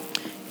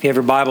If you have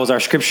your Bibles,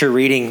 our scripture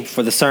reading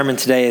for the sermon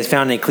today is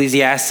found in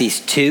Ecclesiastes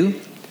 2.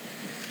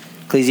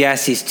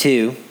 Ecclesiastes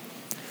 2,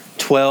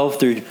 12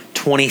 through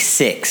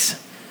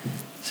 26.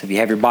 So if you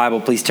have your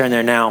Bible, please turn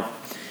there now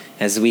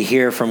as we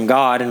hear from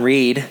God and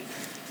read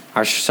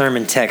our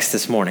sermon text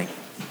this morning.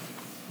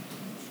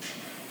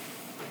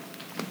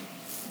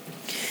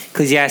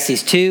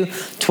 Ecclesiastes 2,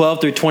 12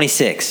 through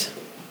 26.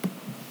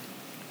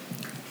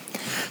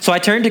 So I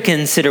turned to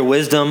consider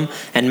wisdom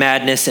and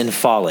madness and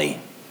folly.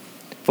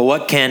 For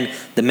what can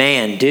the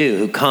man do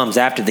who comes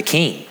after the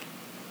king?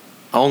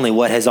 Only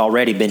what has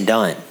already been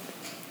done.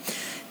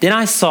 Then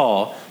I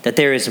saw that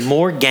there is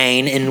more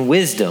gain in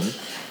wisdom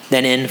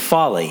than in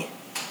folly,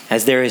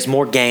 as there is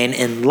more gain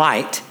in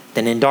light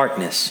than in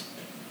darkness.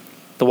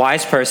 The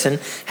wise person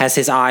has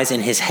his eyes in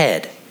his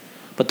head,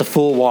 but the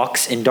fool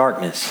walks in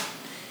darkness.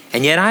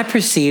 And yet I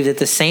perceive that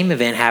the same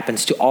event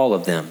happens to all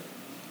of them.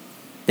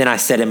 Then I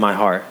said in my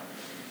heart,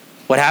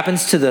 what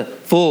happens to the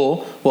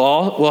fool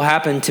will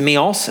happen to me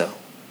also.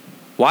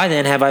 Why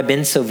then have I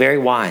been so very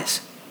wise?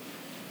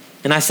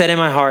 And I said in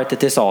my heart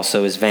that this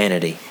also is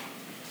vanity.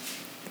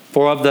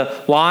 For of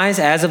the wise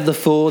as of the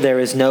fool there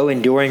is no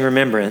enduring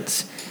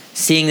remembrance,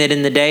 seeing that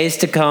in the days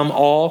to come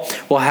all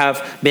will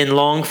have been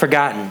long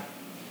forgotten.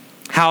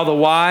 How the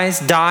wise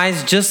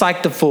dies just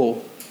like the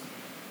fool.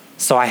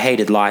 So I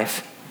hated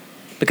life,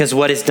 because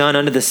what is done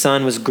under the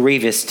sun was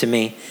grievous to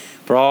me,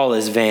 for all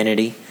is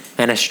vanity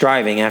and a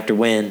striving after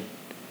wind.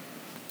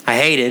 I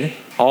hated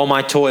all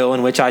my toil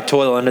in which I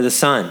toil under the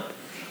sun,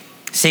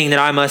 seeing that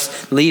I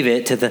must leave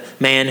it to the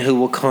man who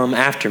will come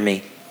after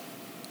me,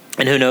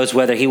 and who knows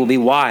whether he will be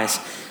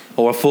wise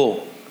or a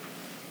fool.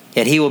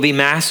 Yet he will be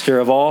master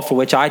of all for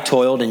which I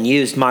toiled and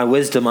used my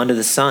wisdom under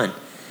the sun.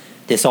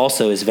 This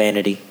also is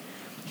vanity.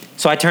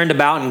 So I turned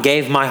about and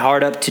gave my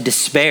heart up to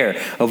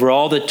despair over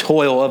all the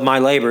toil of my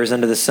labors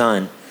under the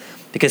sun.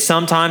 Because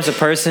sometimes a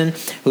person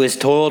who has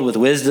toiled with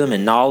wisdom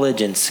and knowledge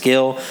and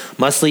skill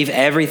must leave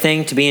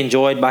everything to be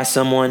enjoyed by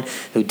someone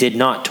who did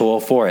not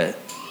toil for it.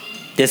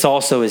 This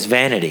also is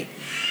vanity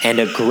and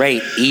a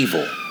great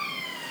evil.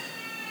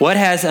 What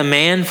has a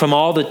man from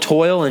all the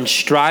toil and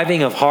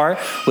striving of heart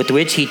with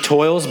which he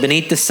toils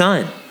beneath the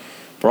sun?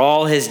 For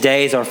all his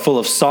days are full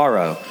of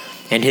sorrow,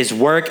 and his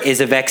work is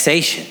a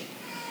vexation.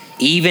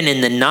 Even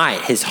in the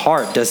night his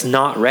heart does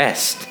not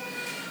rest.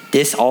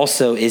 This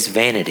also is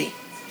vanity.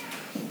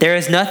 There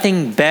is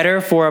nothing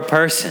better for a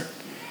person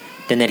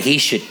than that he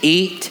should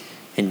eat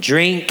and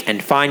drink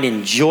and find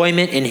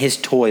enjoyment in his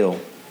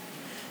toil.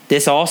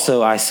 This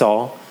also I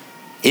saw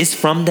is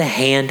from the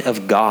hand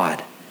of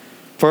God.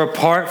 For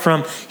apart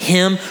from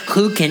him,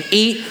 who can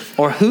eat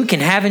or who can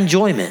have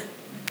enjoyment?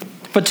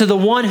 But to the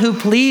one who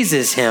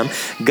pleases him,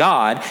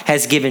 God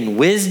has given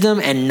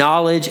wisdom and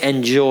knowledge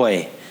and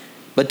joy.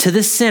 But to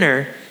the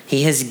sinner,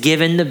 he has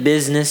given the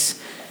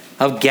business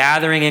of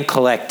gathering and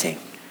collecting,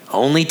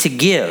 only to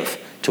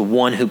give to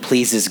one who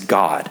pleases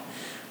God.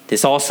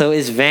 This also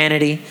is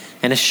vanity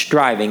and a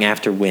striving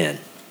after wind.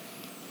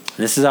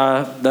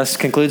 Thus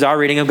concludes our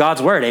reading of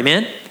God's word.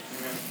 Amen?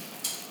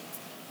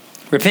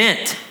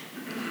 Repent.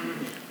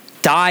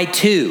 Die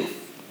to.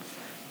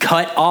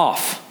 Cut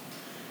off.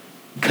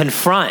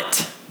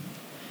 Confront.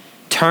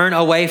 Turn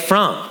away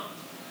from.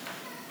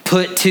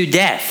 Put to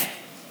death.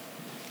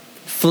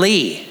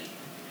 Flee.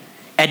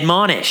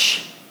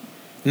 Admonish.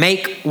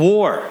 Make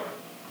war.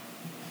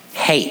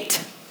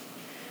 Hate.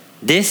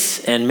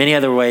 This and many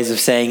other ways of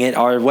saying it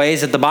are ways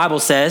that the Bible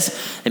says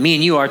that me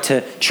and you are to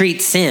treat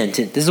sin.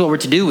 This is what we're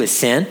to do with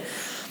sin.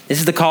 This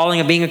is the calling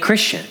of being a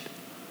Christian.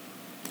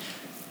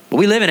 But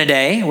we live in a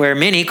day where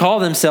many call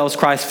themselves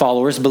Christ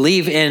followers,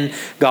 believe in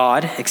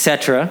God,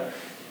 etc.,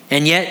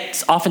 and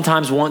yet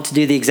oftentimes want to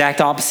do the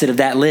exact opposite of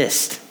that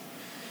list.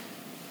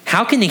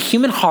 How can the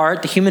human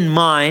heart, the human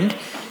mind,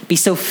 be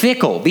so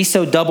fickle, be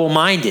so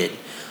double-minded,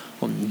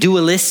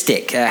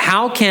 dualistic?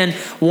 How can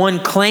one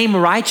claim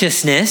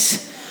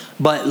righteousness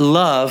but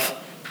love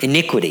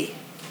iniquity?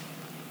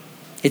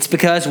 It's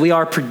because we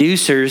are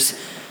producers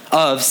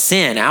of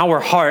sin. Our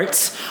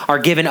hearts are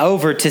given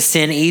over to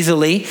sin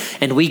easily,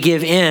 and we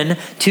give in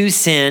to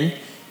sin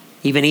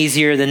even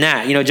easier than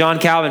that. You know, John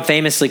Calvin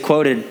famously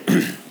quoted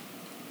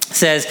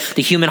says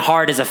the human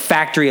heart is a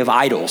factory of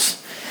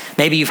idols.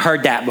 Maybe you've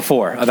heard that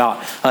before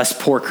about us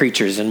poor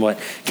creatures and what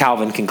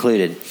Calvin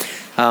concluded.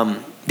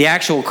 The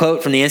actual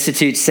quote from the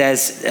Institute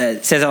says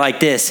it like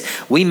this: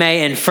 we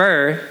may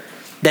infer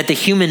that the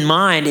human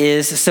mind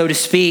is, so to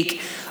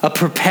speak, a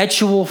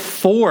perpetual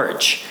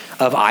forge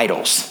of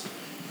idols.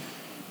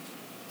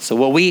 So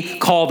what we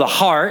call the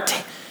heart,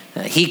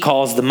 he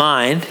calls the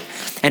mind.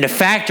 And a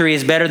factory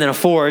is better than a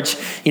forge,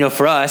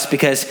 for us,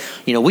 because,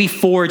 we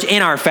forge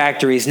in our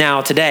factories now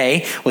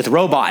today with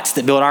robots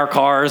that build our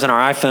cars and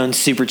our iPhones,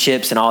 super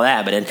chips and all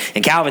that. But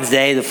in Calvin's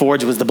day, the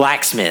forge was the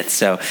blacksmith.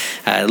 So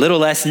a little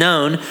less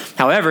known.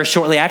 However,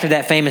 shortly after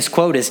that famous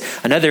quote is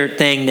another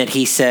thing that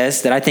he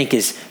says that I think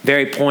is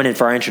very pointed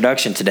for our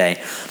introduction today.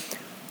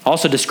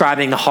 Also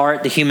describing the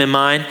heart, the human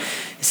mind.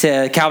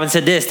 Calvin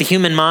said this: the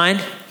human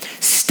mind,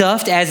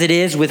 stuffed as it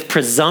is with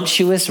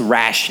presumptuous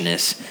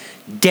rashness,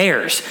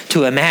 dares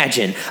to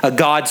imagine a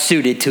God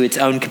suited to its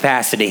own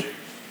capacity.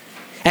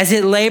 As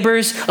it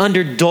labors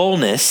under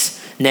dullness,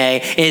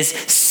 nay, is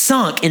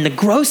sunk in the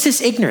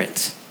grossest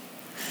ignorance.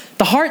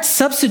 The heart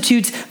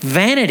substitutes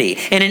vanity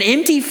and an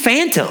empty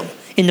phantom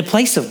in the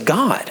place of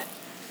God.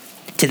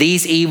 To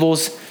these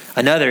evils,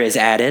 another is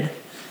added.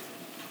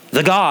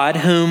 The God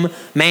whom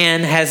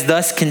man has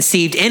thus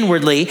conceived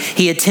inwardly,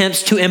 he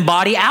attempts to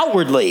embody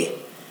outwardly.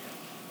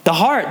 The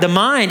heart, the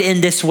mind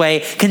in this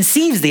way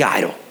conceives the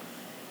idol,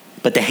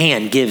 but the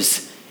hand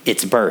gives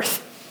its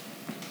birth.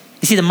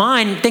 You see, the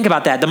mind, think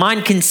about that. The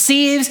mind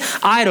conceives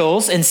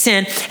idols and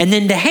sin, and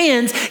then the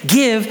hands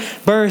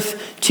give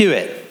birth to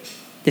it.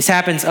 This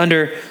happens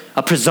under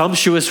a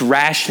presumptuous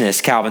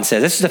rashness, Calvin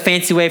says. This is a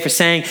fancy way for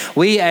saying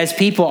we as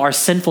people are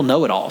sinful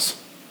know-it-alls.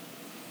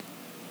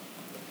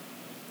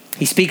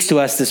 He speaks to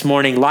us this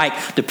morning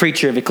like the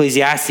preacher of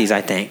Ecclesiastes,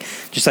 I think,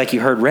 just like you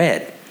heard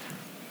read.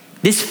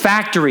 This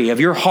factory of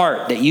your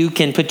heart that you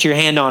can put your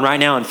hand on right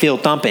now and feel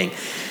thumping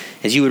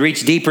as you would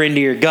reach deeper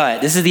into your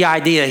gut. This is the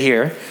idea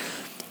here.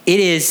 It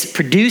is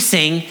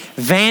producing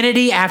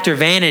vanity after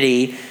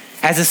vanity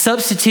as a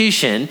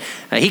substitution.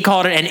 He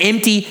called it an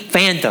empty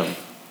phantom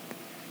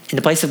in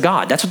the place of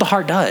God. That's what the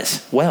heart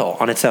does well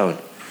on its own.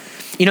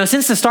 You know,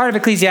 since the start of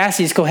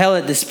Ecclesiastes,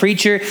 Kohelet, this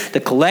preacher, the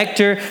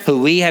collector,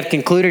 who we have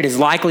concluded is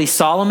likely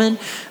Solomon,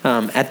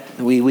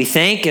 we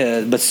think,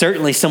 but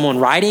certainly someone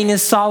writing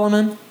as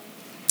Solomon,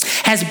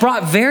 has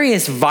brought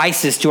various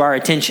vices to our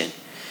attention.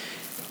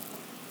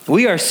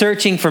 We are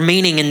searching for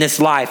meaning in this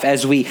life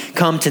as we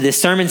come to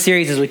this sermon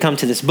series, as we come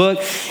to this book.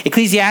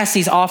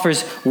 Ecclesiastes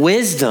offers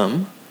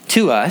wisdom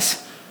to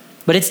us,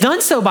 but it's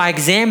done so by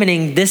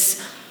examining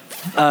this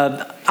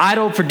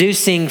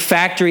idol-producing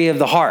factory of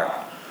the heart.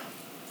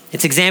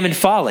 It's examined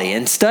folly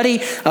and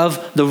study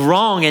of the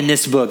wrong in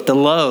this book, the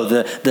low,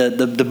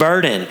 the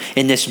burden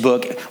in this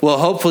book will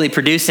hopefully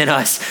produce in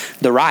us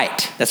the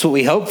right. That's what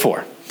we hope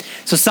for.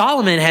 So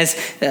Solomon has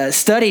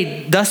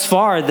studied thus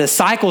far the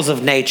cycles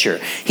of nature.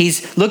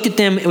 He's looked at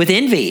them with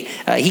envy.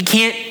 He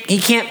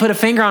can't put a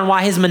finger on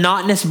why his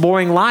monotonous,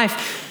 boring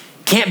life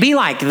can't be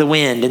like the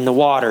wind and the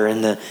water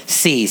and the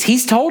seas.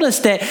 He's told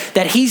us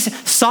that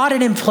he's sought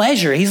it in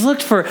pleasure. He's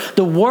looked for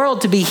the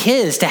world to be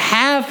his, to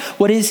have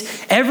what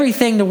is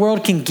everything the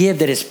world can give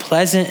that is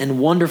pleasant and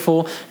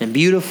wonderful and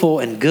beautiful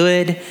and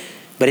good,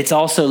 but it's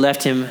also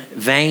left him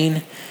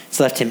vain. It's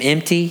left him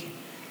empty.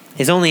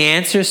 His only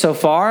answer so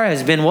far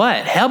has been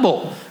what?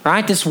 Hebel,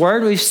 right? This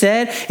word we've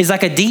said is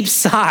like a deep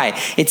sigh.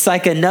 It's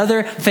like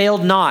another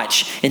failed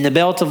notch in the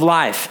belt of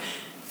life.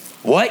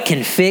 What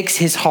can fix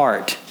his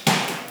heart?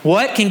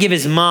 What can give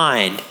his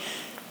mind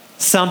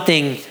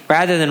something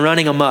rather than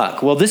running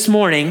amok? Well, this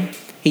morning,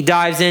 he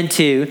dives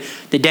into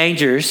the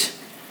dangers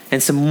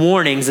and some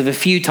warnings of a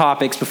few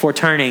topics before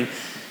turning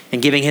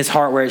and giving his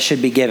heart where it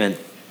should be given.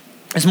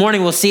 This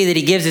morning, we'll see that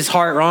he gives his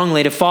heart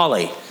wrongly to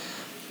folly.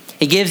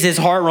 He gives his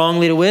heart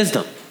wrongly to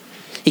wisdom.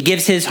 He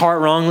gives his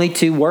heart wrongly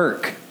to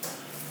work,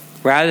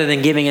 rather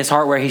than giving his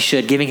heart where he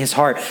should, giving his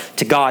heart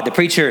to God. The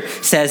preacher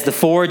says the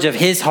forge of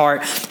his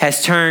heart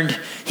has turned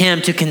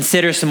him to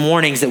consider some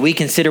warnings that we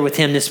consider with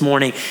him this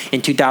morning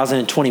in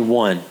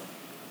 2021.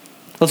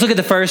 Let's look at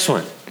the first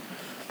one.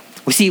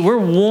 We see we're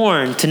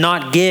warned to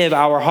not give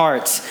our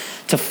hearts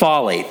to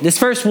folly. This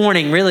first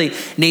warning really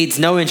needs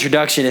no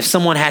introduction if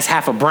someone has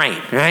half a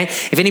brain, right?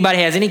 If anybody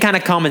has any kind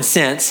of common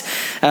sense,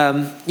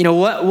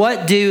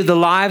 what do the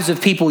lives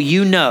of people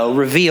you know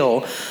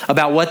reveal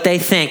about what they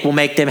think will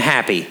make them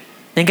happy?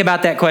 Think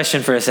about that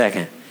question for a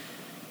second.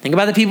 Think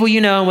about the people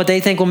you know and what they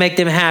think will make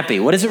them happy.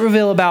 What does it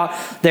reveal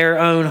about their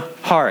own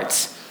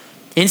hearts?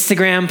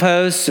 Instagram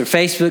posts or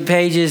Facebook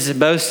pages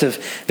boast of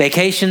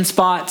vacation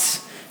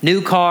spots,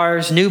 new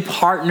cars, new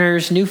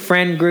partners, new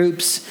friend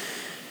groups,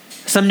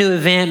 some new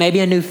event, maybe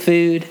a new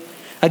food,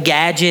 a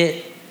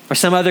gadget, or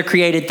some other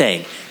created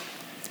thing.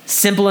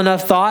 Simple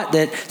enough thought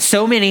that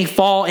so many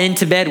fall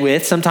into bed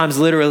with, sometimes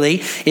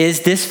literally,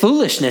 is this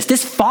foolishness,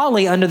 this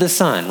folly under the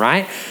sun,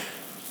 right?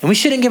 And we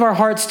shouldn't give our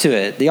hearts to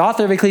it. The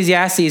author of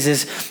Ecclesiastes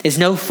is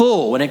no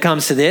fool when it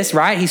comes to this,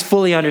 right? He's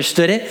fully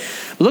understood it.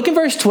 Look in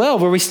verse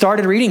 12 where we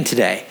started reading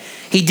today.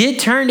 He did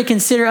turn to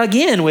consider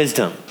again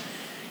wisdom.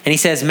 And he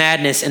says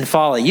madness and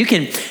folly. You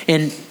can,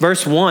 in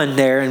verse 1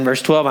 there, in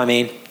verse 12,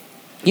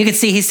 you can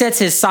see he sets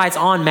his sights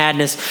on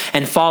madness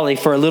and folly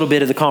for a little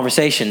bit of the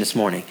conversation this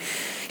morning.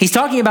 He's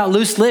talking about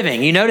loose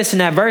living. You notice in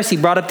that verse, he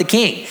brought up the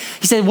king.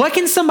 He said, what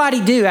can somebody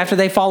do after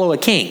they follow a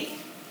king?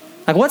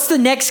 Like, what's the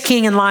next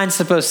king in line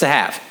supposed to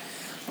have?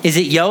 Is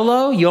it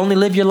YOLO? You only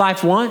live your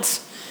life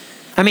once?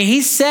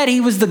 He said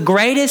he was the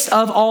greatest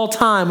of all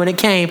time when it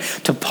came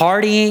to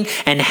partying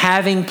and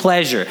having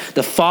pleasure,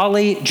 the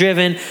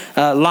folly-driven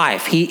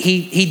life.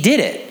 He did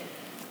it.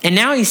 And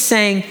now he's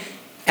saying,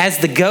 as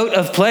the goat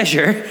of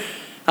pleasure,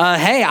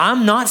 hey,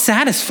 I'm not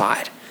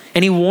satisfied.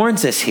 And he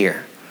warns us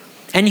here.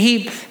 And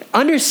he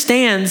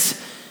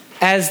understands,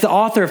 as the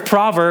author of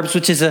Proverbs,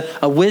 which is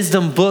a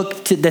wisdom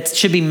book that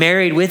should be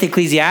married with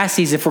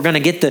Ecclesiastes if we're going to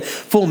get the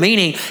full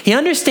meaning, he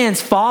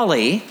understands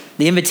folly,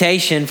 the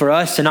invitation for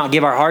us to not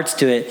give our hearts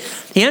to it.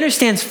 He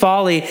understands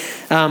folly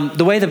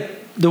the way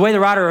the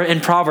writer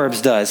in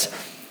Proverbs does.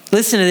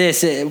 Listen to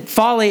this.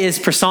 Folly is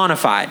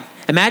personified.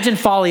 Imagine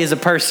folly as a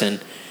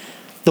person.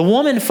 The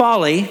woman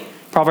folly,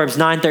 Proverbs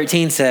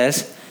 9:13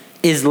 says,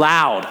 is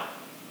loud.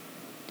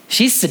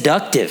 She's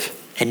seductive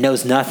and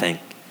knows nothing.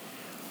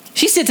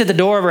 She sits at the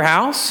door of her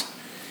house.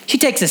 She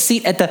takes a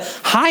seat at the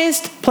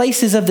highest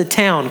places of the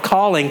town,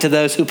 calling to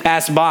those who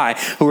pass by,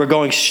 who are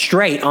going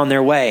straight on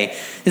their way.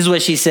 This is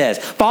what she says.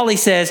 Folly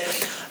says,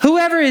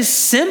 whoever is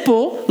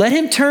simple, let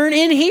him turn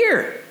in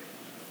here.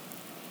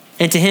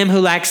 And to him who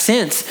lacks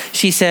sense,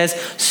 she says,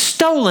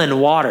 stolen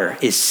water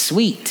is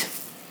sweet,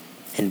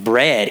 and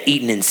bread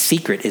eaten in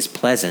secret is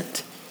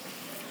pleasant.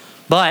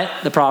 But,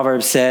 the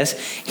proverb says,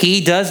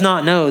 he does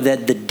not know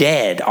that the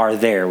dead are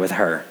there with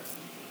her,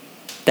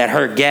 that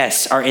her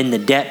guests are in the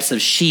depths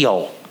of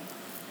Sheol.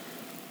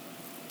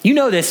 You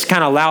know this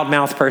kind of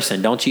loudmouth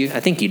person, don't you?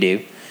 I think you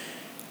do.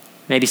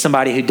 Maybe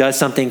somebody who does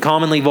something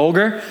commonly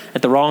vulgar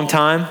at the wrong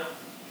time.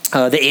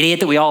 The idiot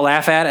that we all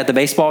laugh at the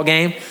baseball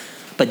game.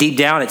 But deep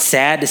down, it's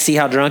sad to see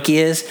how drunk he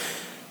is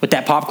with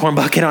that popcorn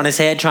bucket on his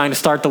head trying to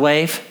start the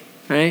wave,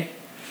 right?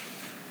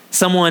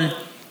 Someone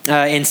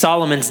in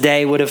Solomon's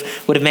day would have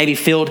maybe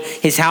filled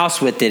his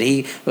house with it.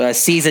 He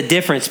sees a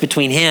difference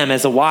between him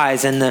as a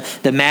wise and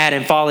the mad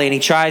and folly, and he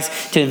tries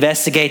to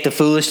investigate the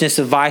foolishness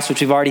of vice,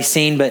 which we've already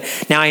seen, but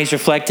now he's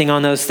reflecting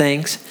on those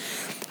things.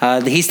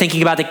 He's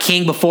thinking about the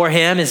king before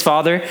him, his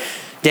father,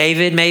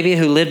 David maybe,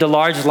 who lived a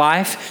large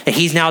life, that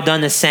he's now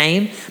done the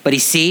same, but he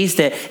sees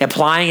that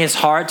applying his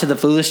heart to the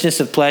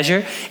foolishness of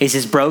pleasure is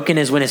as broken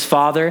as when his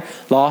father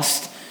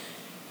lost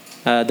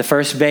the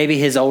first baby,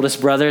 his oldest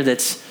brother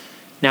that's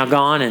now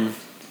gone, and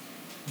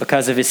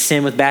because of his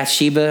sin with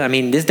Bathsheba. I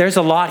mean, there's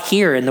a lot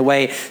here in the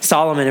way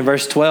Solomon in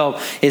verse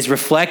 12 is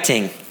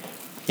reflecting,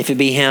 if it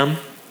be him.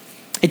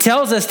 It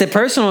tells us that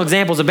personal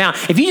examples abound.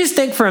 If you just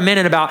think for a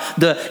minute about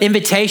the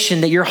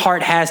invitation that your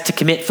heart has to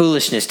commit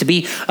foolishness, to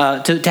be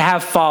to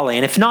have folly,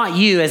 and if not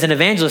you as an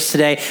evangelist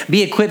today,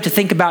 be equipped to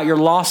think about your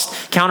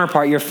lost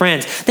counterpart, your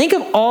friends. Think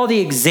of all the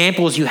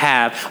examples you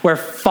have where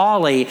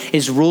folly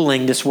is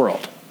ruling this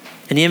world,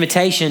 and the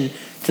invitation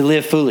to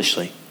live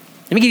foolishly.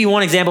 Let me give you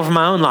one example from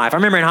my own life. I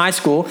remember in high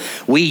school,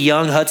 we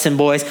young Hudson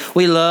boys,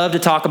 we loved to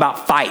talk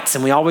about fights,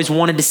 and we always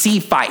wanted to see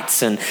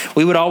fights. And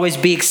we would always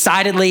be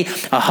excitedly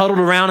huddled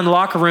around in the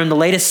locker room, the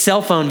latest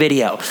cell phone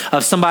video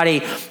of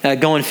somebody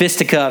going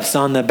fisticuffs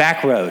on the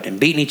back road and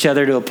beating each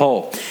other to a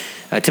pulp.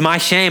 To my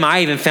shame,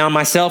 I even found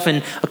myself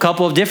in a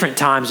couple of different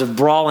times of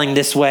brawling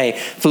this way,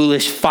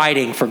 foolish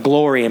fighting for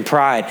glory and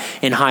pride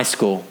in high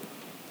school.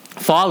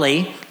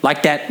 Folly,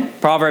 like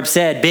that proverb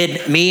said,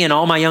 bid me and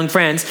all my young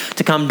friends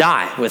to come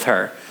die with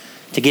her,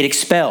 to get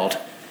expelled,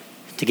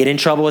 to get in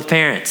trouble with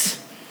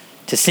parents,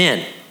 to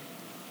sin.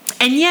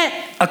 And yet,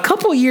 a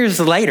couple years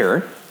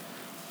later,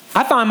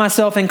 I find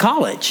myself in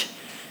college.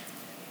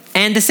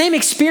 And the same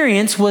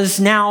experience was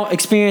now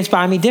experienced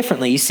by me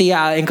differently. You see,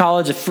 in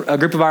college, a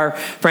group of our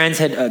friends,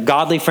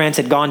 godly friends,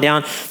 had gone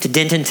down to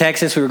Denton,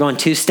 Texas. We were going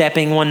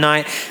two-stepping one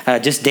night,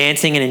 just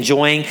dancing and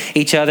enjoying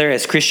each other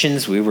as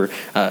Christians. We were,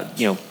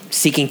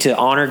 seeking to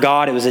honor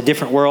God. It was a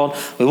different world.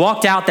 We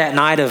walked out that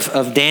night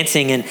of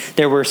dancing, and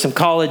there were some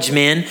college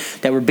men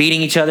that were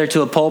beating each other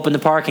to a pulp in the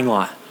parking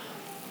lot.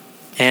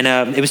 And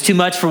it was too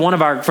much for one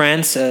of our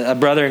friends, a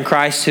brother in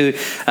Christ who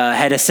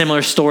had a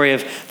similar story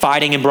of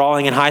fighting and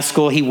brawling in high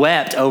school. He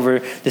wept over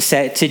the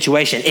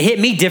situation. It hit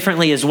me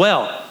differently as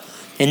well.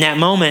 In that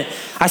moment,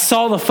 I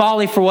saw the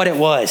folly for what it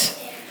was.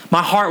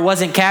 My heart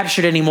wasn't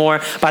captured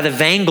anymore by the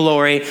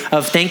vainglory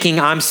of thinking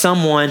I'm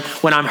someone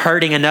when I'm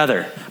hurting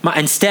another.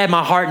 Instead,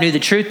 my heart knew the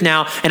truth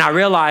now, and I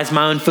realized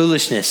my own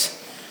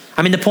foolishness.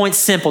 I mean, the point's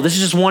simple. This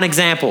is just one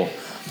example.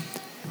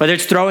 Whether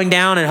it's throwing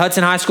down in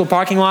Hudson High School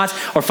parking lots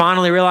or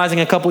finally realizing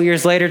a couple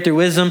years later through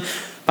wisdom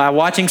by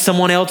watching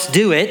someone else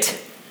do it,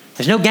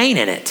 there's no gain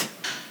in it.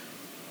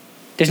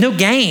 There's no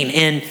gain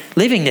in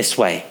living this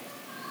way.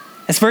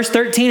 That's verse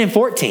 13 and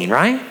 14,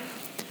 right?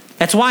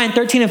 That's why in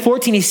 13 and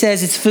 14 he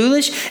says it's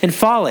foolish and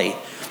folly.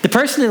 The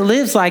person that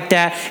lives like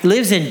that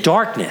lives in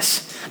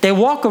darkness. They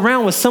walk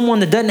around with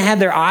someone that doesn't have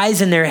their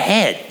eyes in their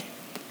head.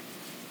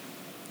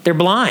 They're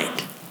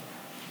blind.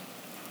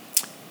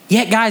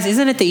 Yet, guys,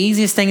 isn't it the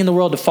easiest thing in the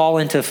world to fall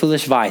into a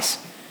foolish vice,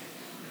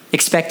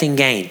 expecting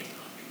gain?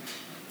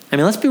 I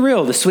mean, let's be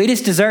real. The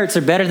sweetest desserts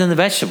are better than the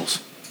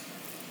vegetables,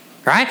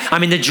 right? I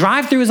mean, the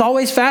drive-thru is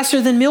always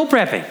faster than meal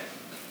prepping.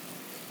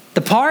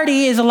 The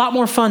party is a lot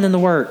more fun than the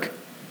work.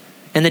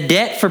 And the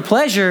debt for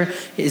pleasure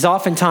is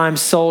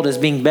oftentimes sold as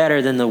being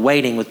better than the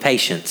waiting with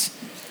patience.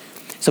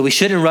 So we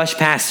shouldn't rush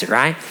past it,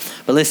 right?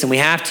 But listen, we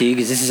have to,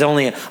 because this is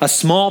only a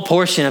small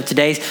portion of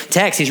today's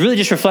text. He's really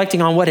just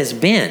reflecting on what has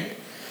been.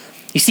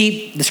 You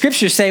see, the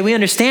scriptures say we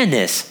understand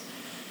this.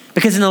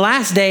 Because in the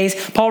last days,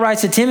 Paul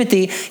writes to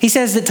Timothy, he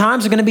says that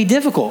times are going to be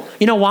difficult.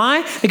 You know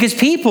why? Because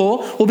people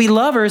will be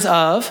lovers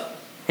of,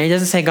 and he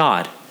doesn't say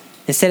God.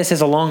 Instead, it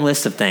says a long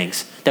list of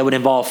things that would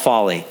involve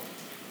folly.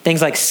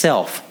 Things like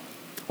self,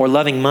 or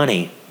loving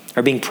money,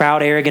 or being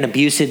proud, arrogant,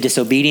 abusive,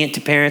 disobedient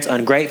to parents,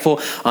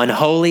 ungrateful,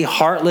 unholy,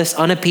 heartless,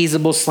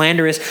 unappeasable,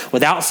 slanderous,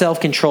 without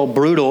self-control,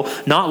 brutal,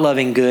 not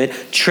loving good,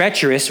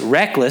 treacherous,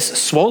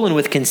 reckless, swollen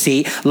with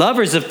conceit,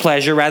 lovers of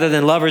pleasure rather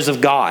than lovers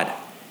of God,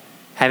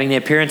 having the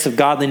appearance of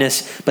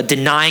godliness but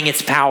denying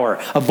its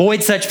power.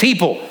 Avoid such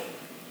people.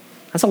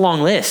 That's a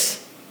long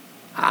list.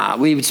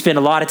 We would spend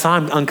a lot of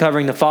time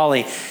uncovering the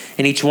folly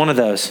in each one of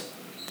those.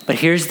 But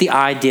here's the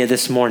idea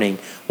this morning.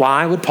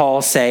 Why would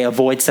Paul say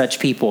avoid such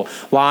people?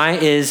 Why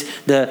is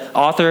the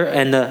author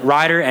and the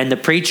writer and the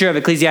preacher of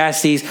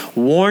Ecclesiastes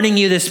warning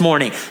you this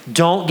morning?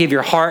 Don't give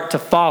your heart to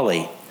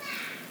folly.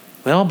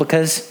 Well,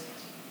 because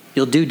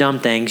you'll do dumb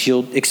things,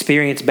 you'll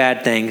experience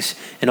bad things,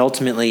 and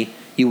ultimately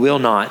you will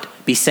not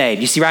be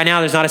saved. You see, right now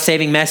there's not a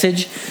saving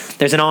message.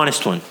 There's an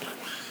honest one.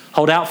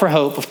 Hold out for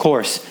hope, of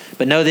course.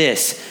 But know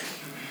this.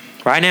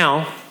 Right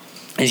now,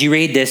 as you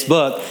read this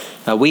book,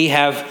 we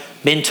have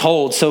been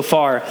told so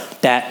far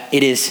that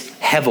it is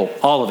hevel,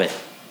 all of it.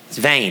 It's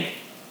vain.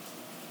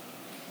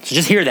 So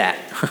just hear that.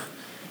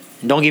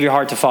 And don't give your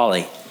heart to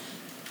folly.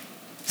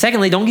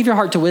 Secondly, don't give your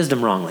heart to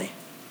wisdom wrongly.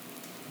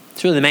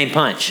 It's really the main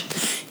punch.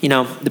 You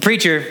know, the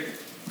preacher,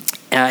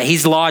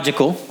 he's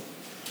logical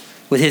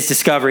with his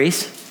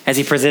discoveries as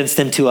he presents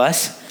them to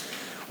us.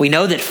 We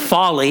know that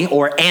folly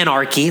or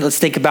anarchy, let's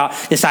think about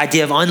this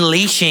idea of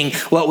unleashing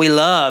what we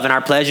love and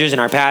our pleasures and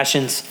our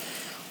passions.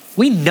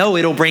 We know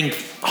it'll bring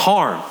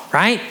harm,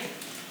 right?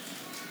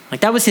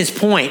 Like that was his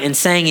point in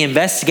saying he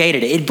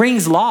investigated it. It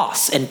brings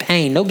loss and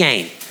pain, no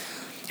gain.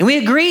 And we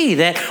agree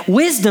that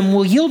wisdom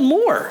will yield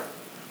more.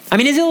 I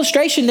mean, his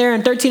illustration there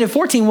in 13 and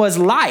 14 was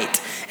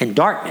light and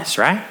darkness,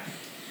 right?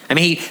 I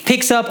mean, he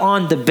picks up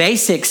on the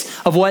basics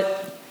of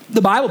what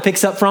the Bible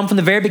picks up from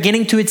the very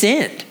beginning to its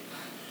end.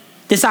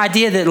 This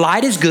idea that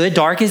light is good,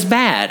 dark is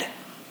bad.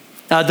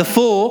 The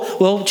fool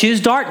will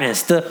choose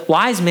darkness. The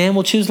wise man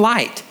will choose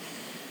light.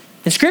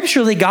 And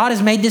scripturally, God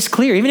has made this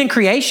clear. Even in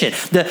creation,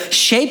 the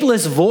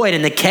shapeless void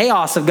and the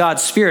chaos of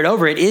God's Spirit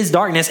over it is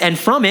darkness, and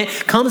from it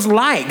comes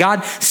light.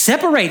 God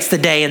separates the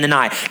day and the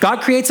night.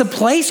 God creates a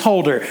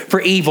placeholder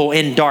for evil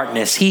in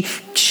darkness. He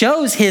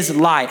shows his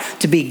light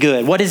to be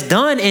good. What is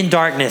done in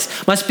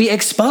darkness must be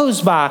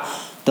exposed by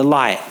the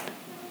light.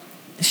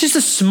 It's just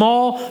a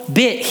small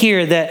bit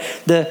here that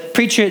the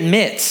preacher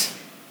admits.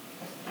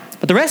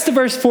 But the rest of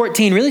verse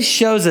 14 really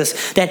shows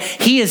us that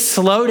he is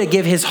slow to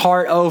give his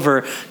heart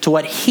over to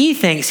what he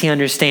thinks he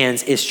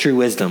understands is true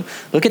wisdom.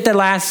 Look at the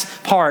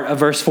last part of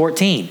verse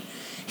 14.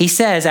 He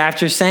says,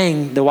 after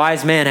saying the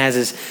wise man has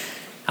his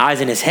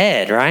eyes in his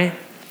head, right?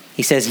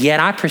 He says,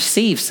 yet I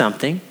perceive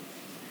something.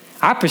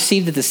 I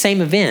perceive that the same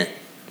event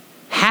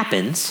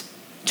happens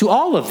to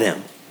all of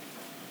them.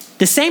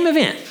 The same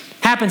event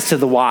happens to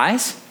the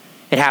wise.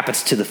 It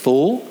happens to the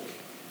fool.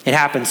 It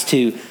happens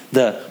to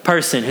the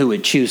person who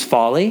would choose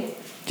folly,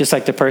 just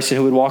like the person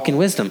who would walk in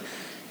wisdom.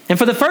 And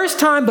for the first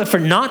time, but for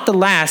not the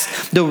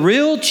last, the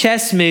real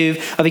chess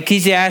move of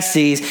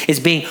Ecclesiastes is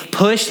being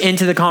pushed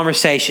into the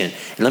conversation.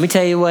 And let me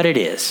tell you what it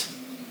is.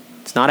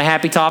 It's not a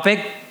happy topic.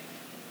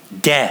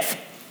 Death.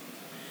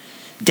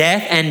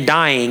 Death and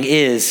dying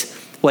is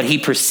what he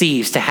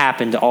perceives to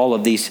happen to all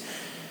of these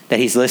that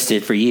he's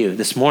listed for you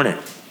this morning.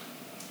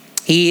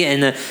 He,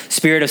 in the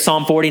spirit of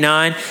Psalm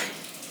 49,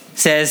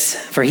 says,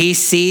 for he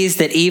sees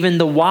that even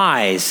the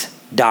wise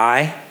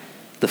die,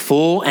 the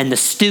fool and the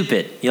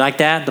stupid. You like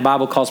that? The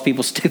Bible calls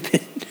people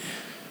stupid.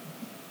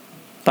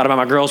 Thought about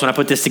my girls when I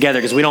put this together,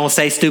 because we don't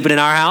say stupid in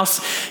our house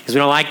because we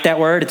don't like that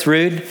word. It's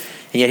rude. And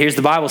yet here's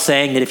the Bible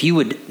saying that if you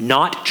would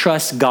not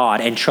trust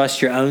God and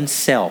trust your own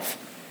self,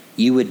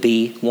 you would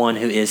be one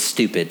who is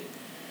stupid.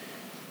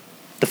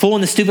 The fool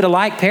and the stupid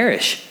alike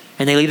perish,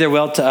 and they leave their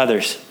wealth to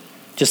others,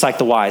 just like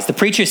the wise. The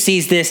preacher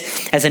sees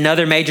this as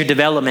another major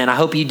development. I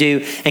hope you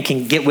do and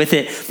can get with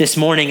it this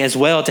morning as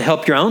well to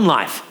help your own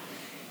life,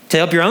 to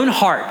help your own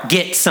heart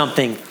get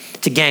something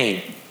to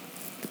gain.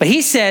 But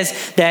he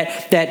says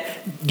that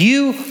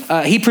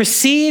he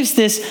perceives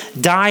this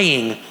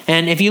dying.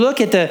 And if you look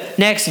at the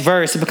next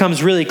verse, it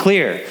becomes really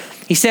clear.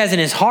 He says in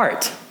his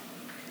heart,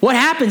 what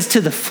happens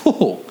to the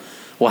fool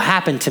will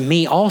happen to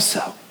me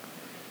also.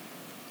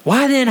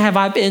 Why then have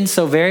I been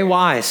so very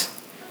wise?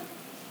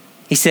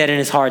 He said in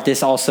his heart,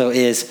 this also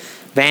is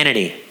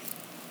vanity.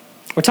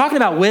 We're talking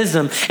about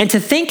wisdom, and to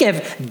think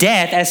of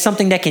death as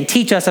something that can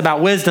teach us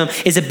about wisdom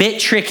is a bit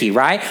tricky,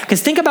 right?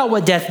 Because think about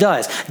what death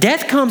does.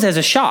 Death comes as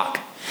a shock.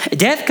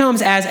 Death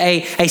comes as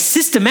a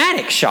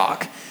systematic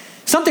shock.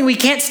 Something we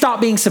can't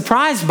stop being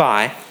surprised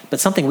by, but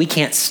something we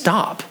can't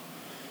stop.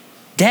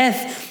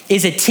 Death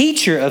is a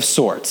teacher of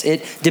sorts.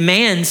 It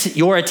demands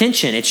your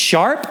attention. It's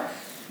sharp.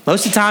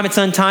 Most of the time it's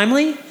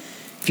untimely.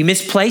 If you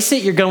misplace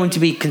it, you're going to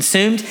be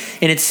consumed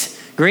in its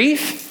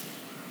grief.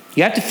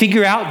 You have to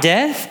figure out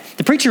death.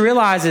 The preacher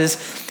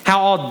realizes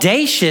how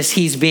audacious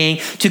he's being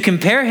to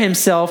compare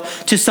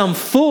himself to some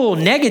fool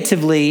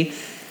negatively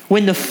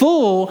when the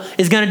fool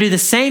is going to do the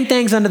same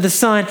things under the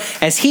sun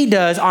as he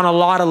does on a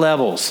lot of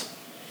levels.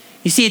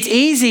 You see, it's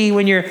easy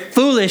when you're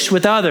foolish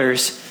with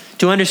others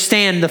to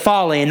understand the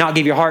folly and not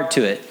give your heart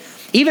to it.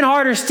 Even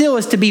harder still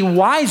is to be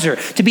wiser,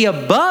 to be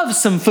above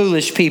some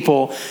foolish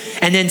people,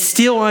 and then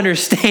still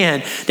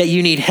understand that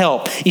you need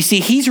help. You see,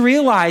 he's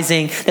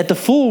realizing that the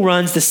fool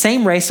runs the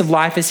same race of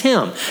life as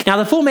him. Now,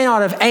 the fool may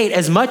not have ate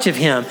as much of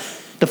him.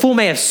 The fool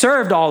may have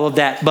served all of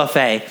that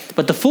buffet,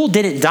 but the fool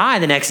didn't die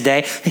the next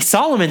day.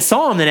 Solomon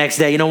saw him the next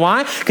day. You know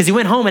why? Because he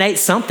went home and ate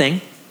something.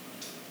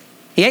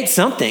 He ate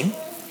something.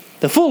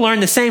 The fool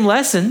learned the same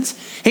lessons.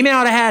 He may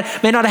not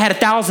have had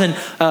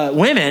 1,000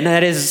 women,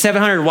 that is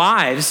 700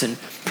 wives and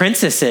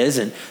princesses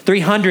and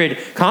 300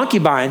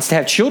 concubines to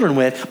have children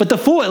with, but the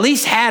fool at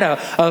least had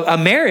a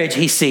marriage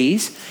he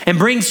sees and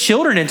brings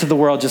children into the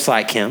world just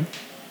like him.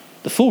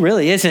 The fool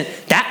really isn't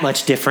that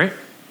much different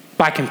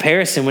by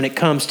comparison when it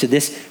comes to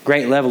this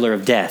great leveler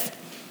of death.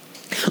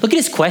 Look at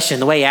his question,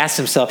 the way he asks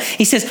himself.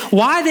 He says,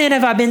 why then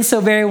have I been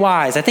so very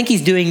wise? I think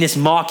he's doing this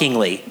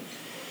mockingly.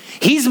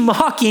 He's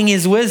mocking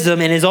his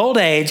wisdom in his old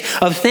age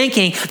of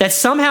thinking that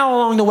somehow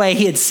along the way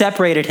he had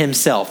separated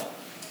himself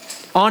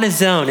on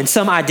his own in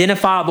some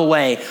identifiable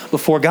way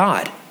before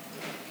God.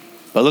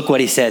 But look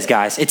what he says,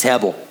 guys. It's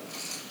Hebel.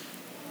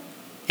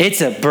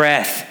 It's a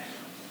breath.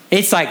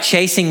 It's like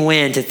chasing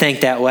wind to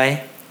think that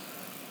way.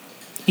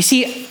 You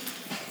see,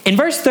 in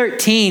verse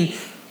 13,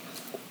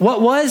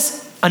 what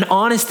was an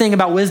honest thing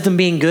about wisdom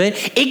being good,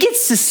 it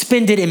gets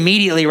suspended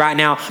immediately right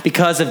now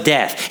because of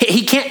death.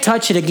 He can't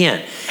touch it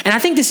again. And I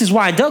think this is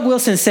why Doug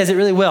Wilson says it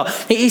really well.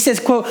 He says,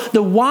 quote,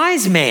 a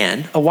wise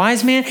man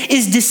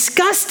is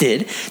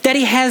disgusted that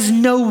he has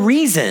no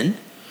reason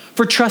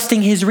for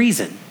trusting his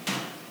reason.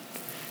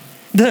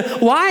 The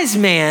wise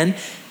man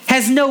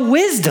has no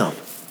wisdom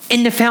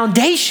in the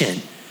foundation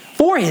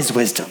for his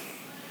wisdom.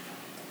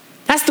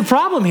 That's the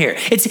problem here.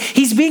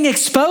 He's being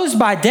exposed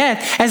by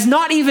death as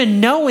not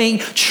even knowing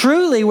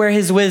truly where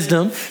his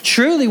wisdom,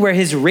 truly where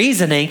his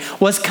reasoning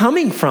was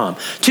coming from.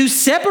 To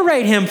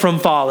separate him from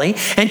folly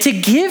and to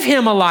give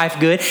him a life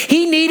good,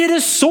 he needed a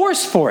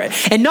source for it.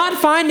 And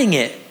not finding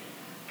it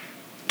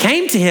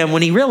came to him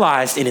when he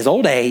realized in his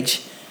old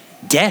age,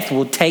 death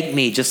will take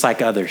me just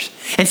like others.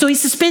 And so he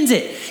suspends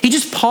it. He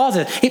just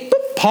pauses.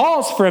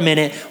 Pause for a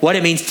minute what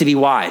it means to be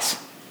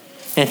wise.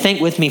 And think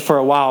with me for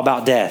a while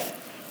about death.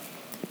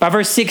 By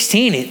verse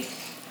 16,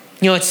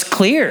 it's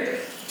clear.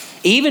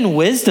 Even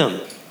wisdom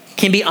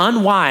can be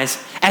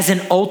unwise as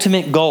an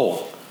ultimate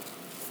goal.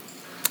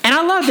 And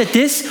I love that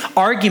this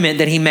argument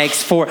that he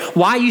makes for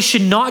why you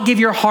should not give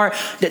your heart,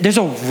 there's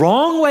a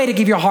wrong way to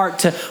give your heart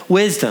to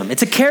wisdom.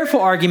 It's a careful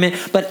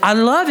argument, but I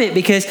love it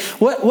because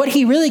what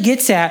he really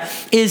gets at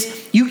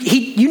is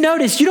you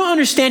notice, you don't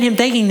understand him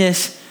thinking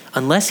this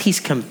unless he's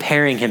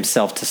comparing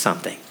himself to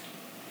something.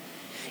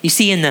 You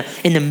see, in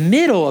the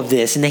middle of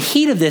this, in the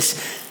heat of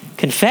this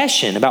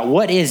confession about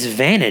what is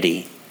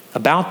vanity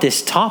about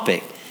this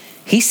topic,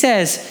 he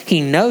says he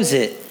knows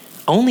it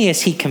only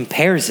as he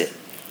compares it.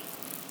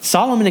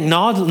 Solomon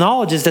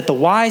acknowledges that the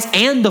wise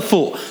and the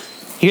fool,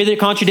 hear the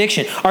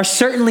contradiction, are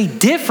certainly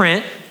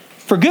different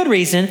for good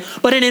reason,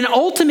 but in an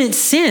ultimate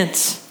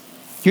sense,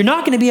 you're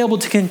not going to be able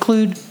to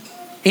conclude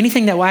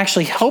anything that will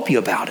actually help you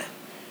about it.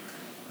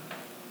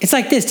 It's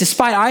like this: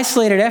 despite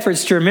isolated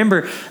efforts to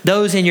remember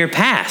those in your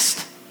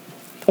past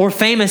or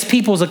famous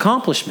people's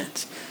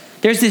accomplishments,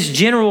 there's this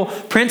general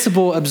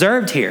principle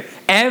observed here.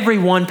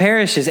 Everyone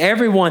perishes.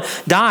 Everyone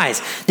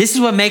dies. This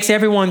is what makes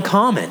everyone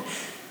common.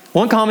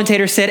 One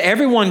commentator said,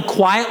 everyone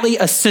quietly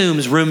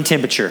assumes room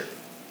temperature,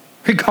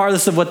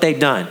 regardless of what they've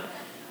done.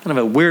 Kind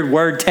of a weird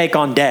word take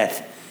on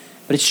death,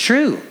 but it's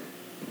true.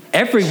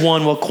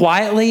 Everyone will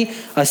quietly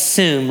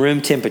assume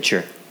room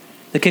temperature.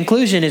 The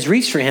conclusion is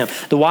reached for him.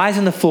 The wise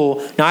and the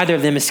fool, neither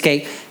of them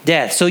escape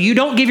death. So you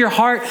don't give your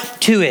heart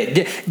to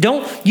it.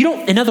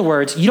 In other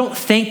words, you don't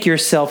think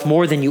yourself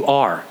more than you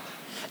are.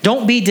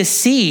 Don't be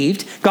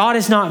deceived. God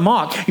is not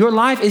mocked. Your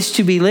life is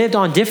to be lived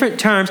on different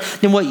terms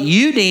than what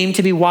you deem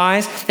to be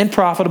wise and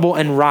profitable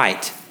and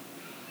right.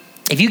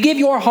 If you give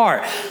your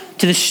heart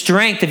to the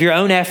strength of your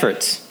own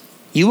efforts,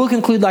 you will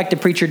conclude like the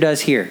preacher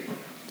does here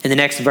in the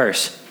next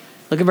verse.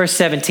 Look at verse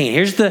 17.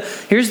 Here's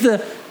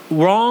the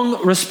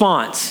wrong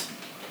response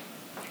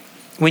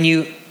when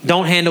you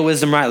don't handle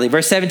wisdom rightly.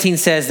 Verse 17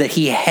 says that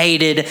he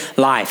hated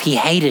life. He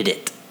hated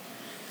it.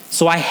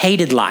 So I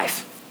hated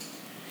life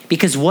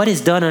because what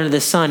is done under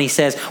the sun, he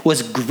says,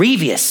 was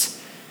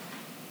grievous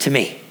to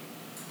me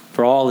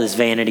for all his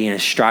vanity and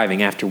his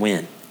striving after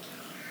wind.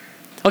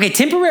 Okay,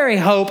 temporary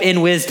hope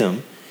in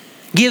wisdom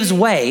gives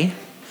way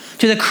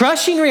to the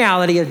crushing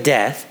reality of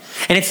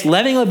death and its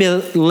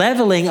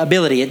leveling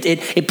ability.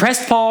 It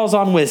pressed pause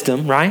on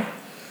wisdom, right?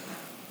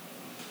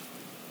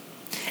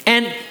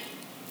 And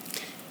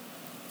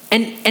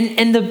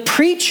the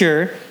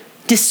preacher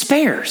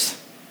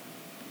despairs.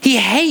 He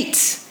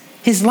hates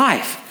his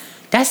life.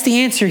 That's the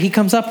answer he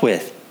comes up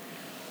with.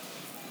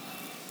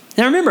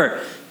 Now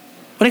remember,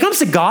 when it comes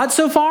to God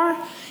so far,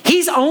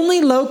 he's only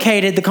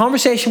located the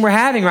conversation we're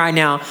having right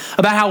now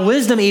about how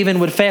wisdom even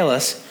would fail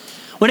us.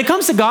 When it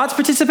comes to God's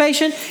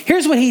participation,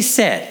 here's what he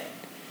said.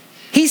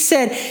 He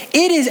said,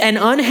 it is an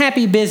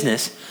unhappy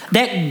business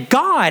that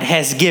God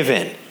has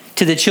given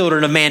to the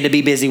children of man to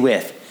be busy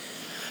with.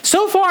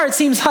 So far, it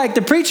seems like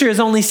the preacher has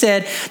only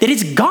said that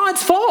it's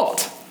God's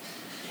fault.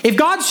 If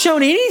God's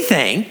shown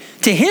anything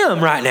to him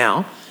right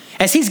now,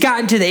 as he's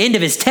gotten to the end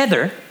of his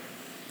tether,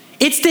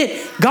 it's that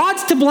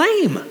God's to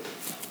blame.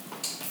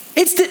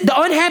 It's the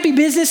unhappy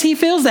business he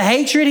feels, the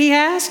hatred he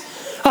has.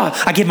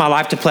 Oh, I give my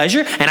life to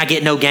pleasure and I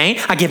get no gain.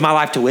 I give my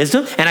life to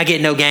wisdom and I get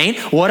no gain.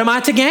 What am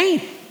I to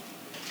gain?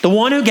 The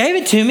one who gave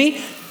it to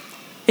me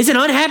is an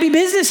unhappy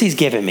business he's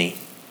given me.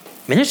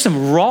 I mean, there's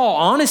some raw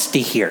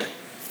honesty here.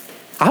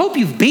 I hope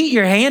you've beat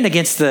your hand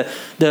against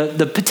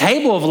the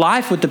table of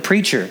life with the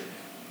preacher.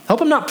 I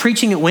hope I'm not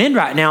preaching at wind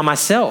right now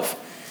myself.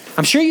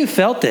 I'm sure you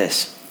felt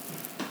this.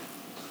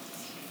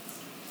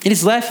 It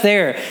is left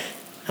there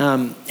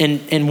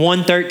in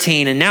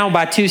 1:13, and now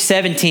by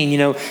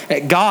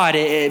 2:17, God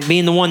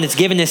being the one that's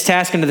given this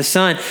task unto the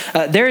Son,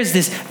 there is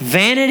this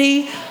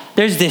vanity,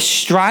 there's this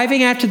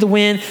striving after the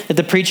wind that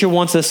the preacher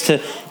wants us to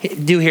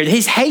do here.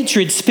 His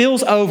hatred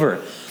spills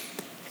over,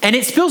 and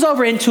it spills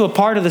over into a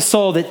part of the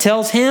soul that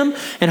tells him,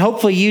 and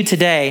hopefully you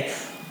today,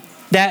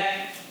 that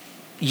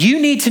you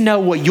need to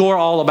know what you're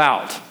all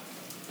about.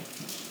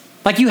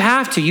 Like you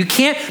have to. You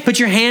can't put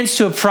your hands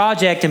to a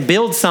project and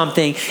build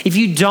something if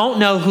you don't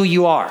know who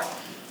you are.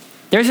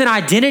 There's an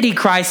identity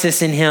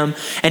crisis in him,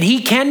 and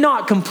he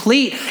cannot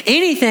complete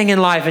anything in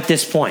life at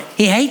this point.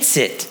 He hates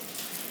it.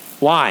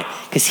 Why?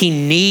 Because he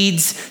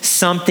needs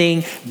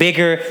something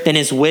bigger than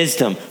his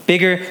wisdom,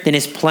 bigger than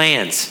his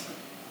plans.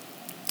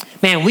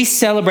 Man, we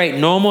celebrate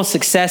normal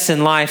success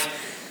in life,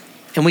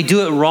 and we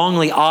do it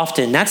wrongly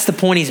often. That's the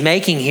point he's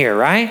making here,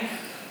 right?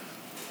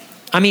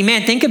 I mean,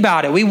 man, think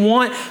about it. We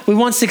want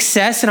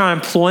success in our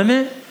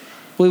employment.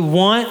 We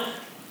want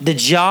the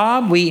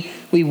job. We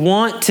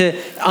want to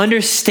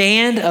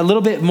understand a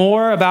little bit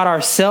more about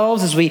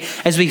ourselves as we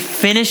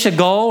finish a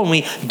goal and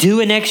we do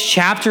a next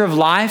chapter of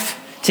life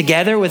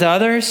together with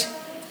others.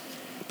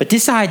 But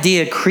this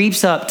idea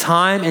creeps up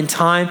time and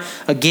time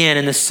again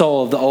in the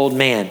soul of the old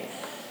man.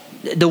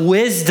 The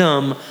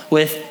wisdom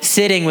with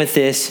sitting with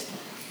this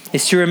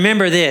is to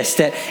remember this,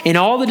 that in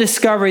all the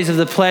discoveries of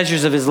the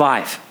pleasures of his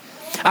life,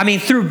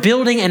 through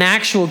building an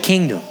actual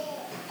kingdom,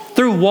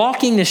 through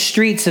walking the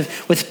streets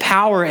with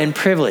power and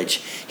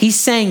privilege, he's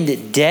saying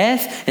that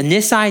death and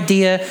this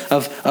idea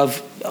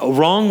of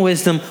wrong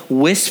wisdom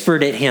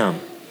whispered at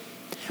him.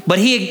 But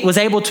he was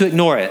able to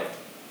ignore it.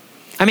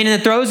 In the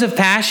throes of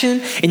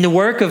passion, in the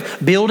work of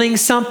building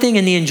something,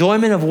 in the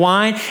enjoyment of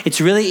wine,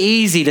 it's really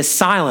easy to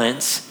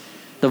silence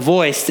the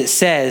voice that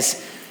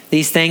says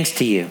these things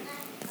to you.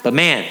 But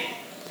man,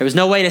 there was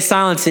no way to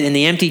silence it in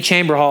the empty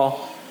chamber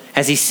hall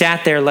as he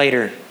sat there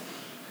later.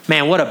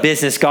 Man, what a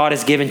business God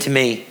has given to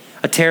me.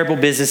 A terrible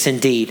business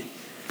indeed.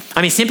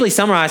 Simply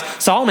summarized,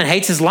 Solomon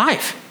hates his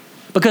life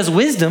because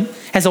wisdom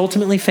has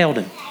ultimately failed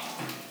him.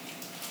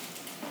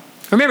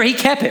 Remember, he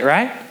kept it,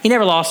 right? He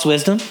never lost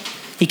wisdom.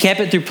 He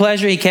kept it through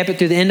pleasure. He kept it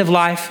through the end of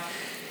life.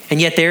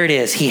 And yet there it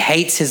is. He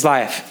hates his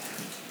life.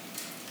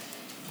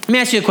 Let me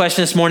ask you a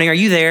question this morning. Are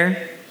you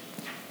there?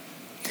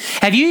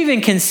 Have you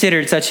even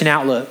considered such an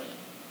outlook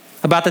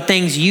about the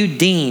things you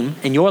deem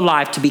in your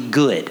life to be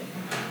good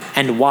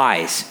and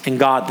wise and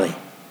godly?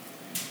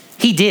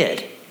 He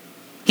did.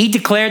 He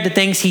declared the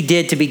things he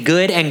did to be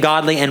good and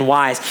godly and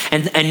wise.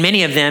 And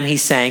many of them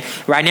he's saying,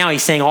 right now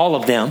he's saying all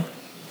of them,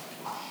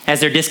 as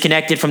they're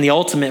disconnected from the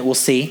ultimate, we'll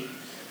see.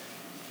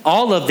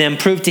 All of them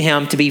proved to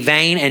him to be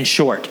vain and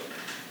short.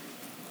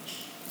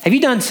 Have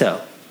you done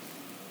so?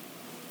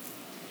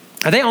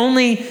 Are they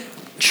only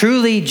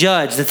truly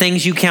judged, the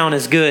things you count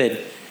as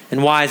good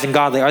and wise and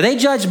godly? Are they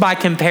judged by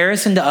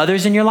comparison to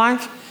others in your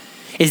life?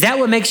 Is that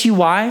what makes you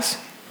wise?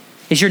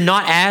 Is you're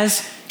not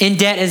as in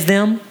debt as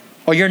them?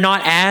 Or you're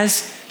not as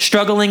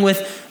struggling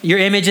with your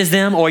image as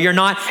them? Or you're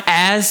not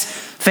as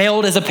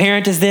failed as a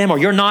parent as them? Or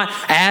you're not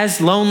as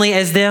lonely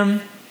as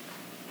them?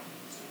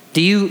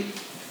 Do you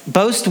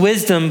boast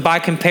wisdom by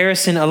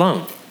comparison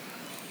alone?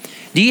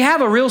 Do you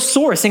have a real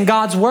source in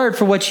God's word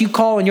for what you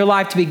call in your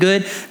life to be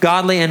good,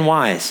 godly, and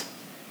wise?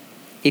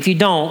 If you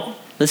don't,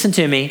 listen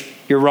to me,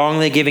 you're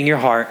wrongly giving your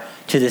heart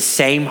to the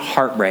same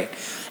heartbreak.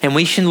 And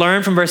we should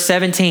learn from verse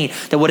 17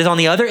 that what is on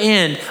the other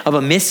end of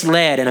a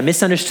misled and a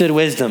misunderstood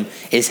wisdom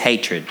is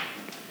hatred.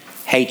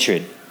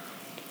 Hatred.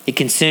 It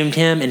consumed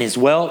him in his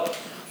wealth,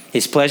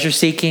 his pleasure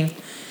seeking,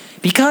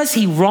 because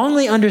he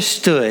wrongly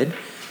understood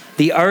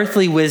the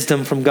earthly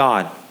wisdom from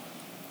God.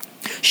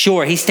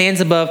 Sure, he stands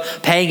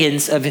above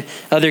pagans of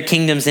other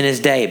kingdoms in his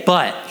day,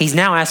 but he's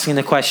now asking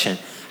the question,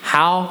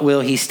 how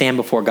will he stand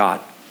before God?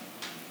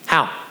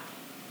 How?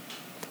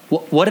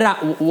 What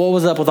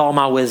was up with all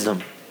my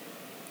wisdom?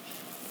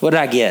 What did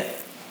I get?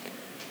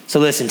 So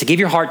listen, to give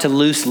your heart to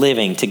loose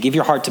living, to give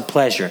your heart to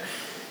pleasure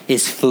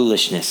is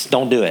foolishness.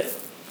 Don't do it.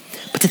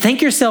 But to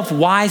think yourself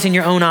wise in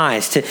your own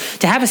eyes,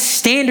 to have a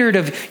standard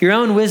of your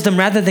own wisdom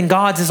rather than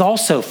God's is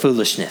also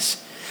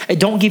foolishness.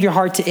 Don't give your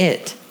heart to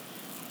it.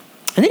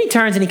 And then he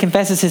turns and he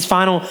confesses his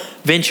final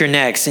venture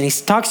next. And he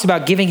talks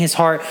about giving his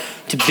heart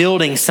to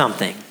building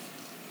something.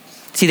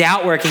 See the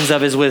outworkings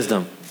of his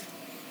wisdom.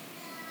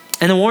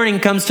 And the warning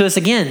comes to us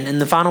again in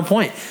the final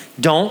point.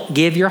 Don't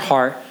give your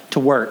heart to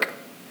work.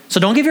 So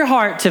don't give your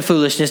heart to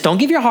foolishness. Don't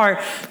give your heart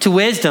to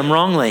wisdom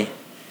wrongly.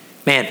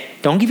 Man,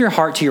 don't give your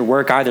heart to your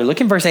work either. Look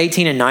in verse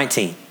 18 and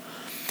 19.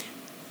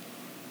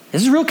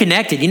 This is real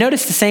connected. You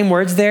notice the same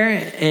words there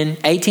in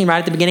 18 right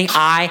at the beginning?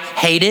 I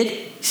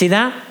hated. See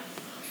that?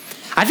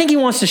 I think he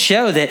wants to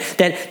show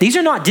that these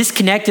are not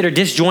disconnected or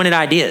disjointed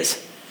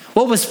ideas.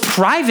 What was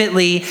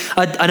privately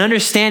an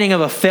understanding of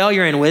a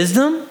failure in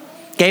wisdom,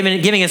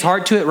 giving his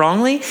heart to it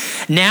wrongly,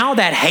 now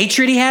that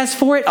hatred he has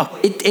for it,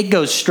 it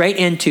goes straight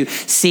into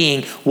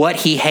seeing what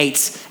he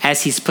hates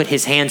as he's put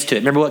his hands to it.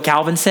 Remember what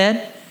Calvin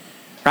said?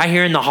 Right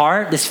here in the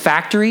heart, this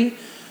factory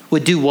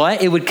would do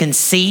what? It would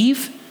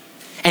conceive,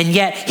 and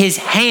yet his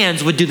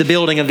hands would do the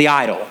building of the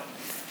idol.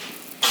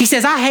 He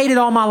says, I hated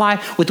all my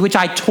life with which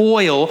I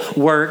toil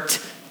worked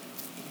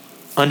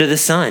under the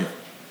sun,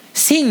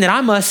 seeing that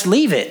I must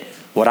leave it,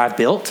 what I've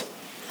built.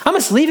 I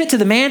must leave it to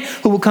the man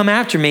who will come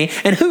after me,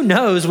 and who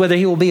knows whether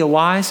he will be a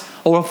wise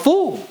or a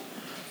fool.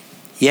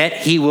 Yet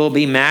he will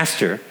be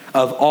master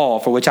of all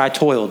for which I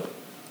toiled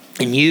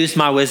and used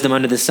my wisdom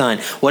under the sun.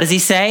 What does he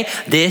say?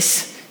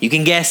 This, you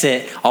can guess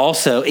it,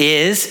 also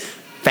is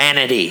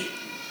vanity.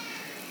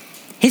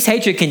 His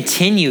hatred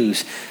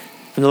continues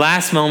from the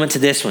last moment to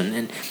this one.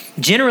 And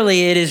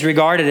generally, it is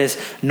regarded as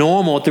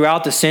normal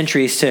throughout the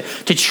centuries to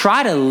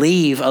try to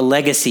leave a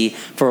legacy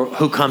for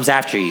who comes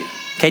after you.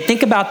 Okay,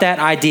 think about that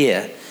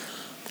idea.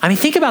 I mean,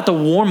 think about the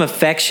warm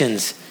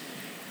affections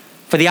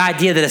for the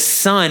idea that a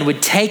son would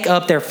take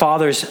up their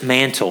father's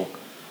mantle.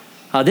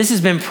 This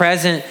has been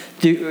present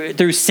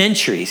through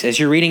centuries. As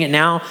you're reading it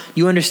now,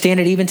 you understand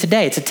it even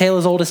today. It's a tale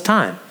as old as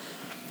time.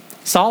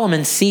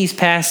 Solomon sees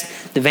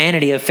past the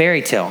vanity of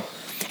fairy tale.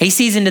 He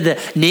sees into the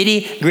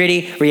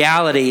nitty-gritty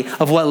reality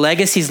of what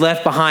legacies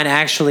left behind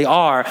actually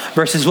are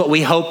versus what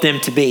we hope them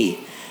to be.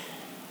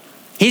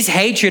 His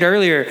hatred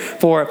earlier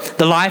for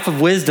the life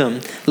of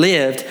wisdom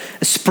lived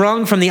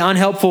sprung from the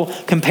unhelpful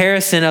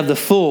comparison of the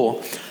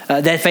fool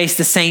that faced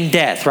the same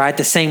death, right?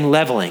 The same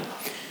leveling.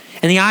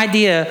 And the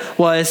idea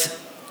was,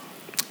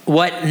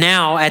 what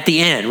now at the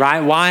end,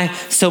 right? Why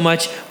so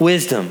much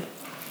wisdom?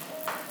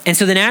 And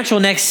so the natural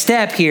next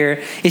step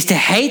here is to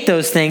hate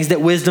those things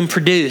that wisdom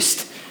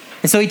produced.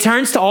 And so he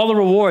turns to all the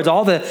rewards,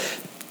 all the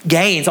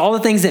gains, all the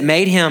things that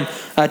made him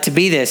to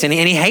be this, and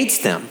he hates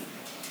them.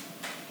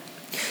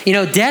 You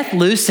know, death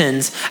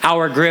loosens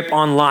our grip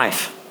on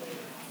life.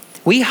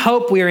 We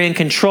hope we are in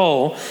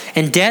control,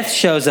 and death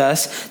shows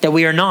us that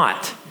we are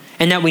not,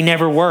 and that we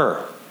never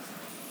were.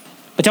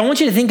 But I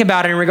want you to think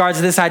about it in regards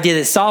to this idea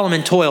that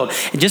Solomon toiled,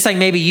 and just like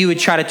maybe you would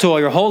try to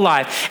toil your whole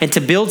life and to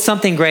build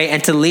something great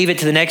and to leave it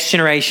to the next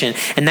generation.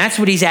 And that's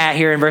what he's at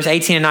here in verse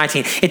 18 and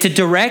 19. It's a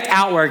direct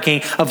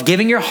outworking of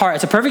giving your heart.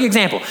 It's a perfect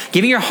example.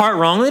 Giving your heart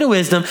wrongly to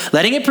wisdom,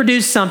 letting it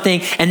produce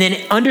something, and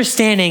then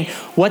understanding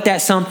what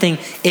that something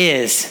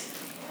is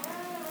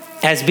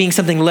as being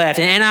something left.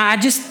 And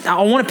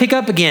I want to pick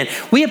up again.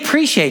 We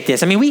appreciate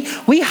this. I mean,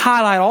 we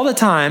highlight all the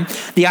time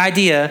the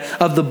idea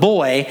of the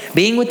boy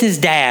being with his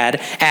dad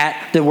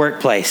at the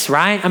workplace,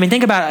 right? I mean,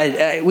 think about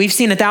it. We've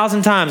seen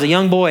 1,000 times a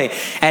young boy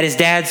at his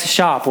dad's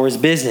shop or his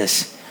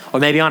business, or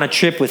maybe on a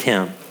trip with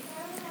him.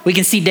 We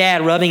can see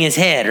dad rubbing his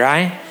head,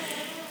 right?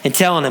 And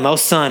telling him, oh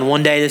son,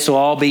 one day this will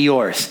all be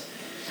yours.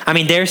 I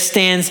mean, there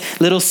stands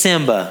little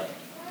Simba,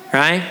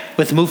 right?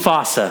 With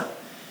Mufasa,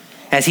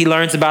 as he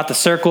learns about the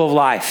circle of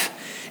life.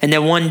 And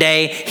then one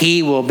day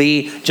he will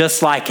be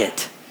just like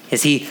it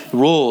as he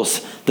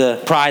rules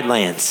the Pride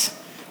Lands.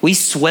 We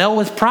swell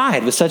with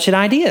pride with such an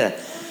idea.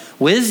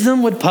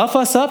 Wisdom would puff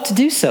us up to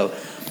do so.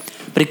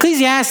 But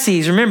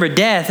Ecclesiastes, remember,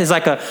 death is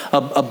like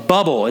a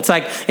bubble. It's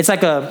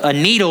like a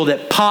needle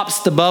that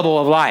pops the bubble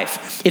of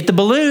life. If the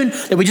balloon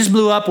that we just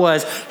blew up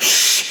was,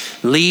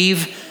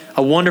 leave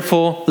a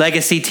wonderful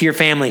legacy to your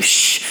family.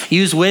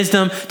 Use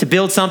wisdom to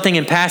build something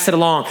and pass it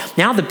along.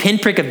 Now the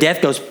pinprick of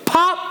death goes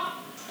pop.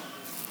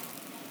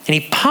 And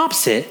he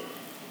pops it.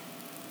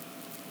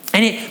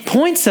 And it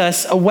points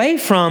us away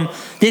from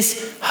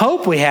this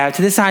hope we have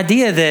to this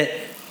idea that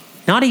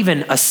not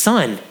even a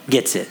son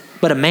gets it,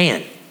 but a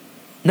man.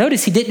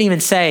 Notice he didn't even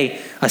say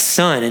a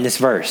son in this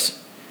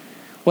verse.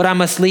 What I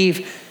must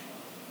leave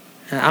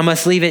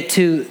it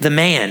to the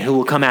man who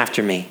will come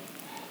after me.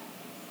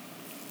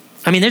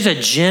 I mean, there's a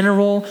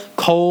general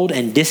cold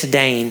and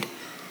disdained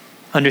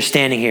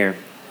understanding here.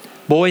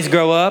 Boys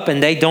grow up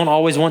and they don't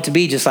always want to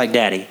be just like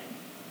daddy.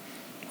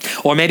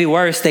 Or maybe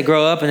worse, they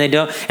grow up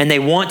and they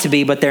want to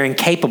be, but they're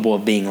incapable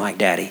of being like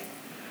daddy.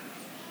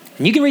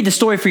 And you can read the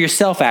story for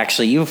yourself,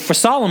 actually. For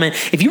Solomon,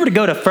 if you were to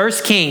go to 1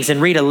 Kings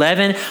and read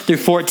 11 through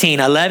 14,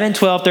 11,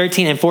 12,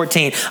 13, and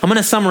 14, I'm going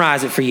to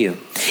summarize it for you.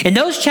 In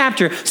those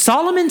chapters,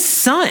 Solomon's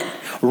son,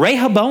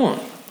 Rehoboam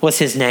was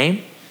his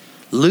name,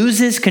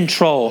 loses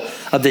control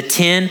of the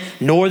 10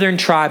 northern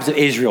tribes of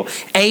Israel.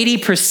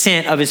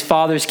 80% of his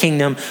father's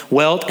kingdom,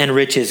 wealth, and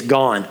riches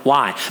gone.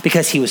 Why?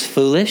 Because he was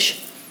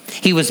foolish.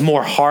 He was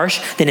more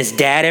harsh than his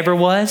dad ever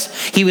was.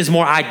 He was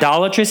more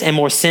idolatrous and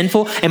more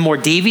sinful and more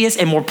devious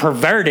and more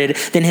perverted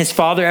than his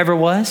father ever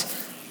was.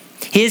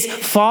 His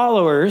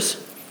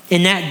followers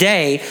in that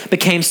day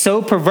became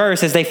so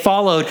perverse as they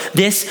followed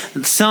this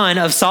son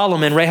of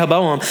Solomon,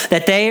 Rehoboam,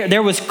 that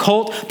there was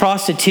cult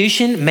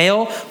prostitution,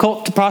 male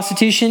cult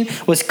prostitution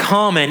was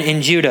common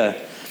in Judah.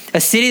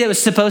 A city that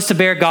was supposed to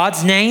bear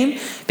God's name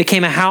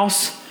became a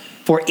house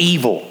for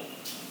evil.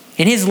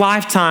 In his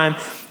lifetime,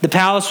 the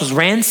palace was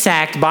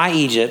ransacked by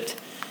Egypt,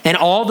 and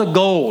all the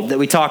gold that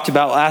we talked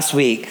about last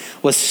week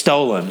was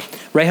stolen.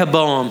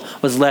 Rehoboam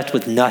was left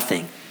with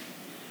nothing.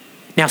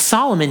 Now,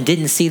 Solomon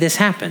didn't see this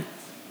happen.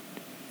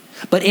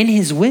 But in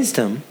his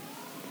wisdom,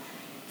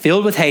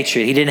 filled with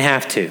hatred, he didn't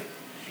have to.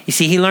 You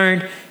see, he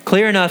learned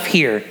clear enough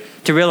here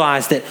to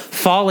realize that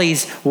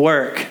folly's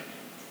work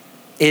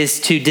is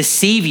to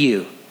deceive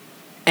you,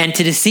 and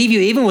to deceive you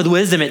even with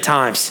wisdom at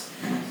times.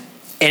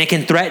 And it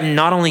can threaten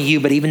not only you,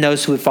 but even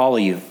those who would follow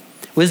you.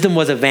 Wisdom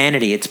was a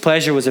vanity. Its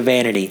pleasure was a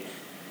vanity.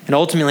 And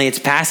ultimately, its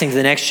passing to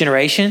the next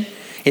generation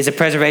is a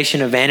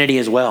preservation of vanity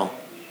as well.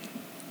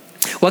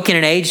 What can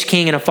an aged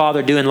king and a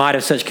father do in light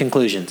of such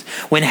conclusions?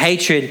 When the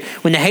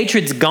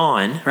hatred's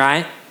gone,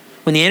 right?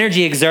 When the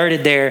energy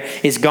exerted there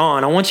is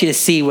gone, I want you to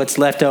see what's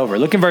left over.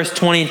 Look in verse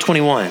 20 and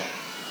 21.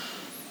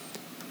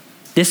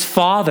 This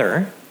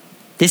father,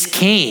 this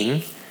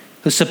king,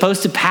 who's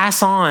supposed to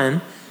pass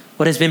on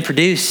what has been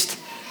produced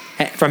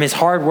from his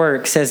hard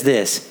work, says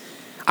this: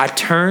 I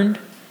turned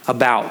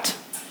about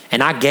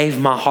and I gave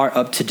my heart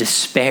up to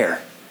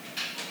despair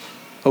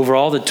over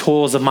all the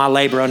toils of my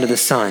labor under the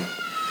sun.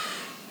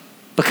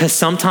 Because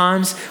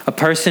sometimes a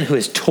person who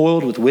has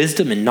toiled with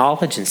wisdom and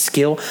knowledge and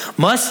skill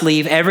must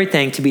leave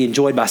everything to be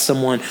enjoyed by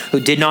someone who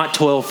did not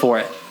toil for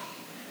it.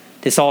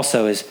 This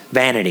also is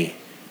vanity.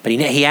 But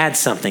he adds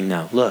something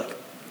though. Look,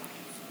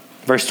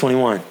 verse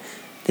 21.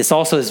 This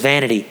also is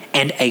vanity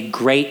and a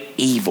great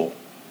evil.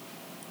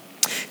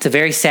 It's a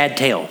very sad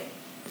tale.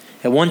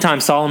 At one time,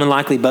 Solomon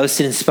likely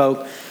boasted and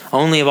spoke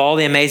only of all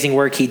the amazing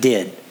work he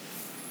did,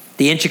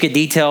 the intricate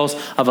details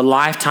of a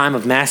lifetime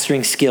of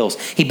mastering skills.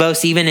 He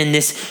boasts even in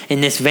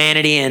this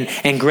vanity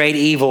and great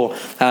evil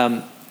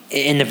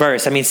in the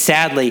verse. I mean,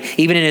 sadly,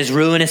 even in his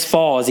ruinous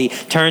fall, as he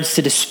turns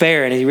to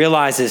despair and he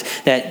realizes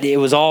that it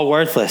was all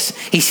worthless,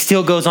 he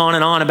still goes on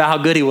and on about how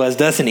good he was,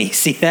 doesn't he?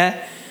 See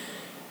that?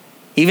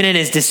 Even in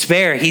his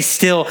despair, he's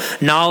still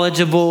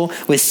knowledgeable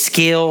with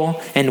skill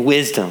and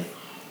wisdom.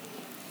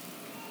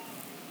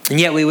 And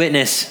yet we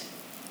witness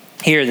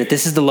here that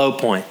this is the low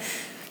point.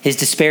 His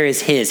despair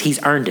is his.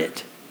 He's earned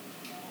it.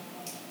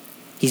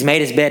 He's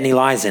made his bed and he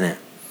lies in it.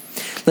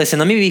 Listen,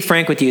 let me be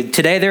frank with you.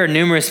 Today there are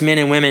numerous men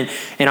and women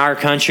in our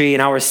country,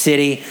 in our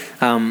city,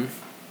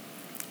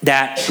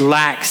 that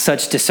lack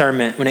such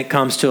discernment when it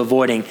comes to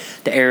avoiding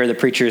the error the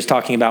preacher is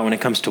talking about when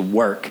it comes to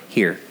work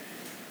here.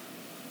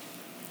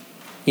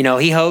 You know,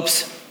 he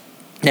hopes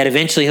that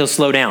eventually he'll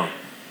slow down.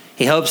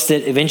 He hopes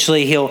that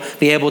eventually he'll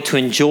be able to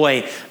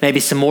enjoy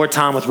maybe some more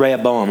time with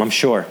Rehoboam, I'm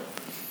sure.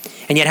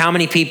 And yet how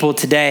many people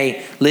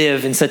today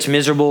live in such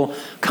miserable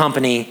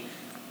company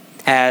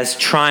as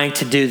trying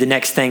to do the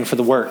next thing for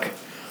the work?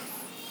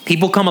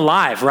 People come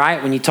alive,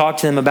 right? When you talk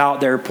to them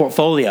about their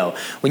portfolio,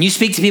 when you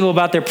speak to people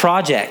about their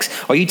projects,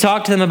 or you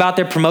talk to them about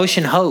their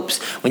promotion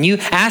hopes, when you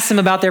ask them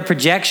about their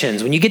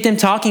projections, when you get them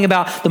talking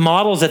about the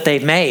models that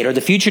they've made or the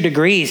future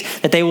degrees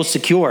that they will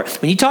secure,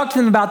 when you talk to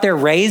them about their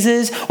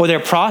raises or their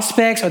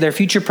prospects or their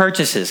future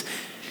purchases,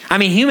 I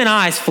mean, human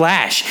eyes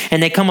flash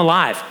and they come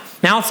alive.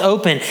 Mouths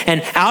open,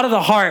 and out of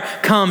the heart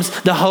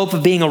comes the hope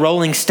of being a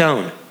rolling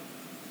stone.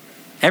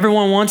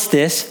 Everyone wants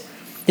this.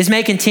 This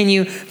may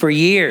continue for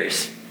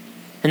years.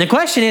 And the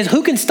question is,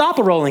 who can stop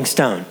a rolling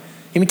stone?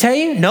 Let me tell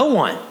you, no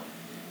one.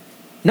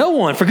 No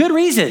one, for good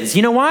reasons.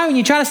 You know why? When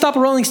you try to stop a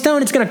rolling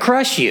stone, it's going to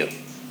crush you.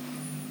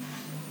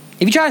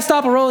 If you try to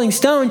stop a rolling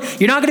stone,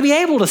 you're not going to be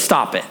able to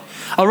stop it.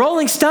 A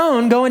rolling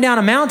stone going down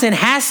a mountain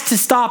has to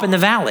stop in the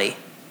valley.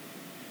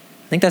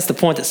 I think that's the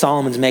point that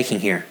Solomon's making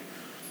here.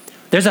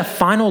 There's a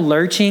final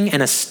lurching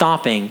and a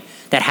stopping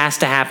that has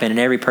to happen in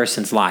every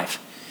person's life.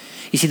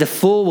 You see, the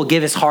fool will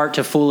give his heart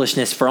to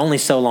foolishness for only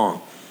so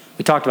long.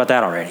 We talked about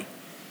that already.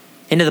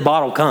 Into the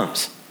bottle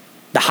comes.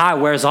 The high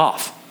wears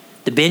off.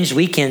 The binge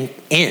weekend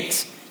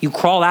ends. You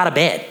crawl out of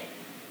bed.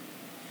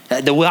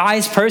 The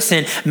wise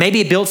person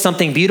maybe built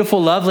something beautiful,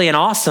 lovely, and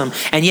awesome,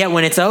 and yet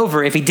when it's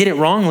over, if he did it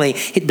wrongly,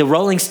 the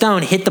rolling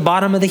stone hit the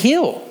bottom of the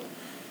hill.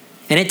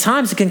 And at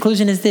times the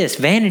conclusion is this: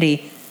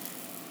 vanity,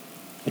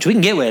 which we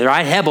can get with,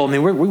 right? Hebel, I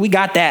mean, we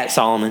got that,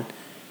 Solomon.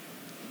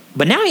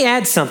 But now he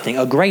adds something,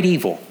 a great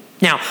evil.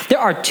 Now, there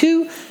are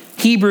two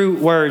Hebrew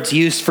words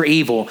used for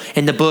evil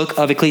in the book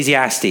of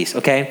Ecclesiastes,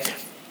 okay?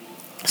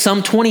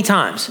 Some 20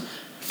 times.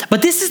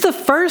 But this is the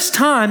first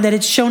time that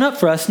it's shown up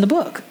for us in the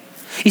book.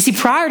 You see,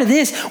 prior to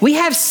this, we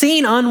have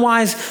seen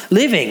unwise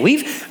living.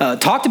 We've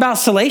talked about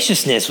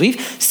salaciousness. We've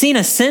seen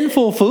a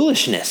sinful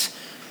foolishness,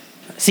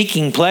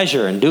 seeking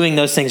pleasure and doing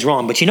those things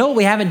wrong. But you know what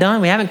we haven't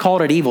done? We haven't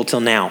called it evil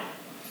till now.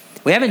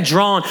 We haven't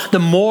drawn the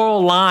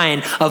moral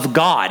line of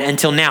God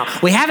until now.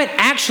 We haven't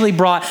actually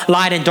brought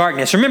light and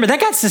darkness. Remember, that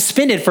got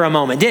suspended for a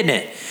moment, didn't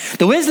it?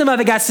 The wisdom of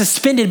it got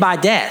suspended by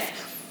death.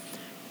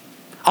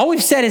 All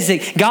we've said is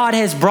that God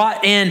has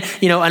brought in,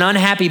 an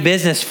unhappy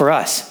business for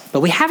us.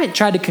 But we haven't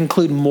tried to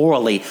conclude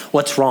morally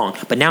what's wrong.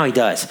 But now he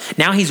does.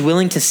 Now he's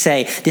willing to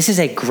say this is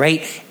a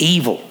great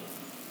evil.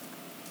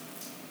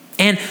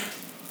 And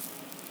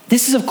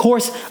this is, of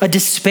course, a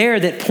despair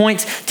that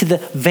points to the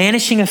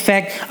vanishing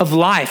effect of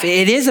life.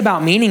 It is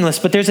about meaningless,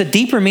 but there's a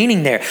deeper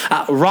meaning there.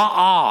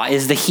 Ra'ah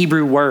is the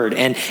Hebrew word,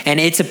 and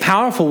it's a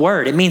powerful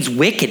word. It means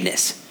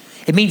wickedness.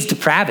 It means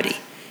depravity.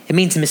 It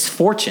means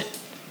misfortune,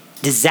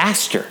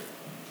 disaster.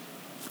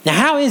 Now,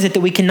 how is it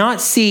that we cannot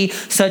see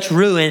such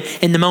ruin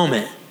in the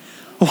moment?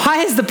 Why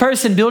is the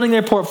person building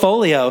their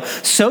portfolio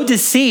so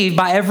deceived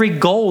by every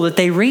goal that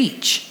they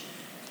reach?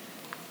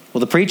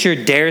 Well, the preacher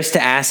dares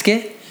to ask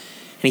it.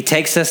 And he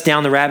takes us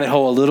down the rabbit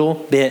hole a little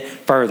bit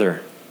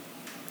further.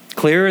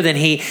 Clearer than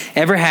he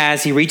ever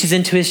has, he reaches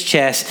into his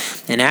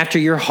chest and after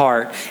your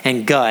heart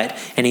and gut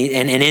and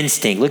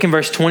instinct. Look in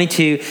verse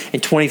 22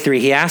 and 23.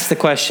 He asks the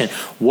question,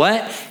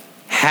 what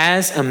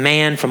has a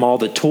man from all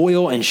the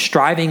toil and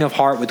striving of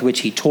heart with which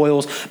he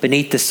toils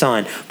beneath the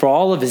sun? For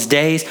all of his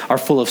days are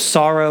full of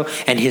sorrow,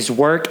 and his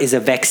work is a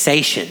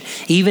vexation.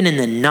 Even in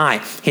the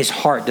night, his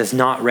heart does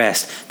not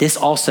rest. This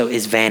also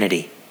is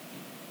vanity.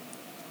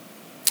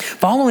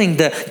 Following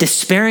the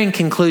despairing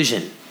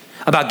conclusion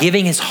about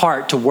giving his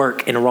heart to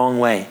work in a wrong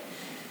way,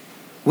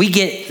 we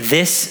get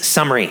this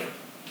summary.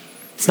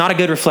 It's not a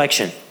good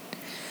reflection.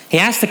 He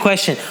asks the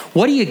question,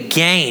 what do you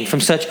gain from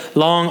such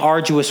long,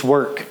 arduous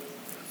work?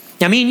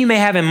 Now, me and you may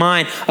have in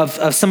mind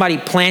of somebody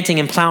planting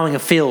and plowing a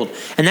field,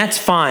 and that's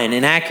fine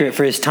and accurate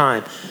for his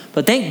time.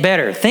 But think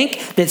better.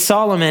 Think that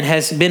Solomon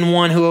has been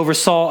one who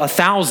oversaw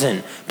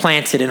 1,000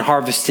 planted and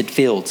harvested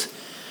fields.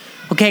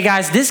 Okay,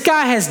 guys, this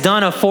guy has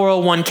done a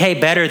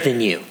 401k better than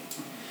you.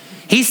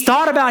 He's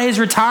thought about his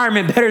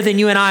retirement better than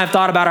you and I have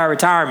thought about our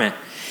retirement.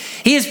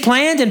 He has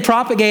planned and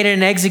propagated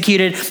and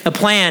executed a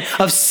plan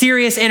of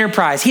serious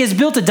enterprise. He has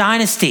built a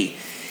dynasty.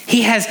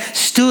 He has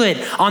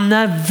stood on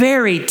the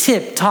very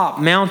tip-top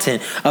mountain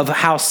of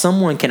how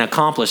someone can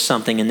accomplish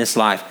something in this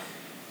life.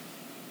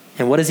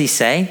 And what does he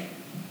say?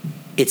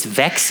 It's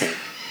vexing.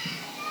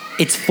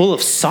 It's full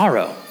of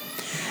sorrow.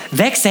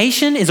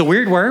 Vexation is a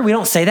weird word. We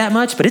don't say that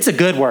much, but it's a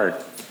good word.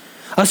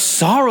 A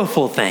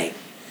sorrowful thing.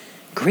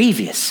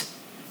 Grievous.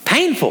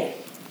 Painful.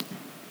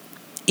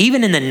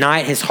 Even in the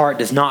night, his heart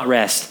does not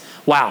rest.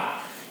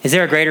 Wow. Is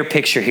there a greater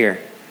picture here?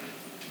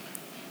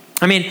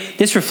 I mean,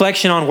 this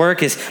reflection on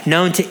work is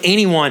known to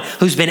anyone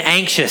who's been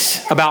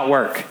anxious about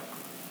work.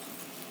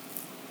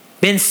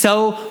 Been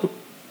so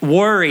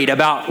worried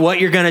about what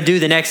you're going to do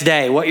the next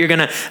day, what you're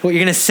going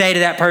to say to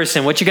that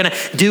person, what you're going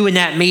to do in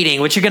that meeting,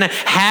 what you're going to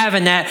have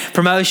in that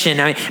promotion.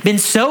 I mean, been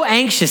so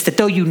anxious that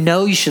though you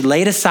know you should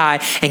lay it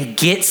aside and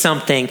get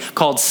something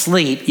called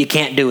sleep, you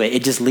can't do it.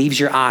 It just leaves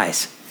your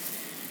eyes.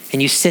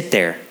 And you sit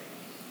there.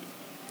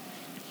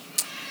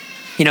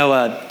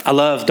 I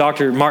love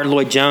Dr. Martin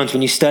Lloyd-Jones.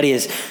 When you study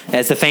as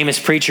the famous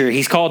preacher,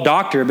 he's called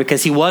doctor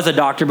because he was a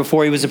doctor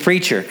before he was a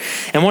preacher.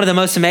 And one of the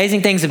most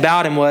amazing things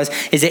about him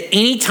is that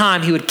any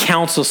time he would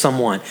counsel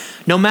someone,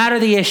 no matter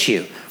the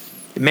issue,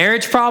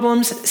 marriage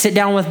problems, sit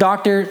down with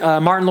Dr.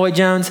 Martin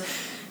Lloyd-Jones.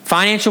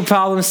 Financial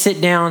problems,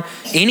 sit down.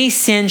 Any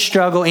sin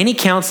struggle, any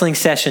counseling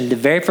session, the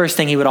very first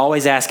thing he would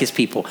always ask his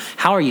people,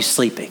 how are you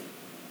sleeping?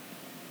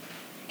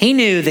 He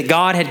knew that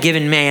God had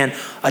given man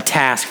a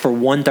task for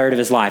 1/3 of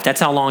his life. That's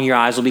how long your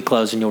eyes will be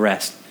closed and you'll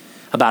rest.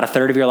 About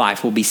 1/3 of your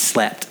life will be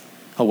slept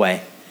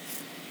away.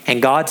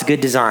 And God's good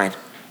design,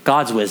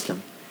 God's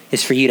wisdom,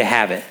 is for you to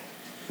have it.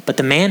 But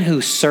the man who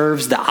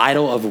serves the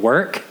idol of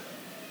work,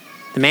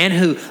 the man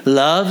who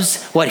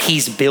loves what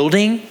he's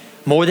building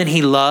more than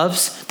he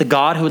loves the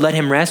God who would let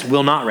him rest,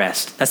 will not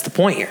rest. That's the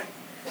point here.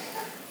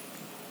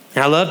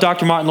 And I love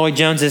Dr. Martin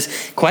Lloyd-Jones's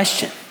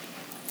question.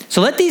 So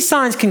let these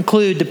signs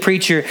conclude, the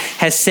preacher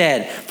has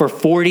said for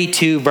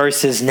 42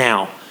 verses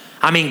now.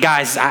 I mean,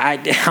 guys,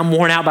 I'm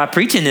worn out by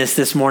preaching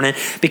this morning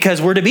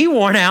because we're to be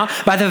worn out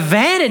by the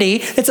vanity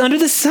that's under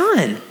the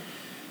sun.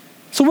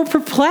 So we're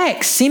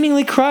perplexed,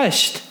 seemingly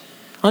crushed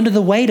under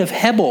the weight of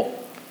Hebel.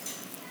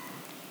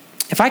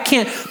 If I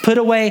can't put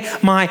away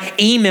my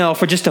email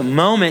for just a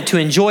moment to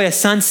enjoy a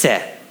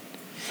sunset,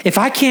 if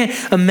I can't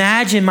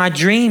imagine my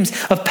dreams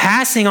of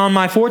passing on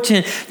my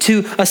fortune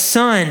to a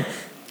son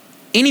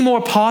any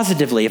more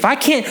positively, if I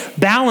can't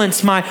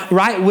balance my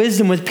right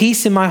wisdom with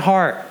peace in my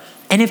heart,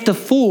 and if the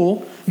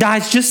fool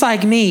dies just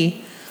like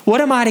me,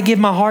 what am I to give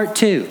my heart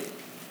to?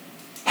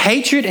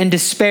 Hatred and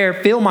despair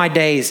fill my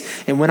days,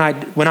 and when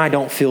I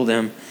don't feel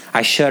them,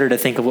 I shudder to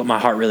think of what my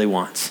heart really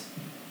wants.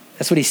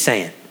 That's what he's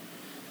saying.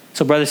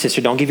 So brother, sister,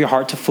 don't give your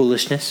heart to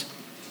foolishness.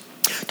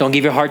 Don't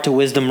give your heart to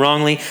wisdom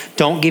wrongly.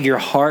 Don't give your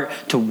heart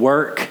to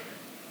work.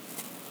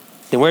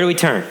 Then where do we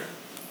turn?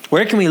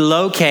 Where can we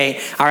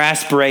locate our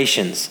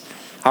aspirations,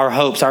 our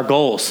hopes, our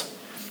goals?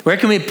 Where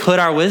can we put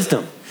our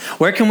wisdom?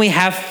 Where can we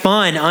have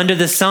fun under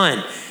the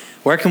sun?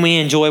 Where can we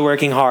enjoy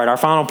working hard? Our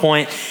final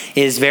point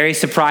is very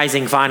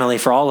surprising, finally,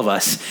 for all of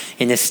us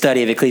in this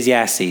study of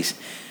Ecclesiastes.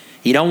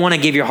 You don't want to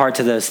give your heart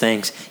to those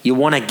things. You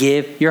want to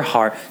give your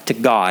heart to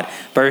God.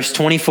 Verse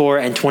 24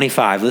 and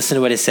 25. Listen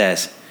to what it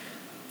says.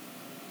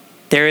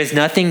 There is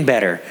nothing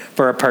better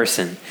for a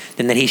person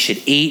than that he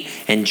should eat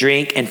and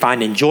drink and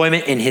find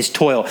enjoyment in his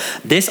toil.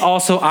 This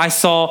also I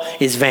saw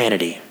is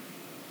vanity.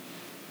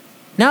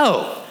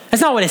 No,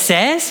 that's not what it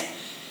says.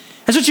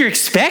 That's what you're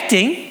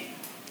expecting.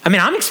 I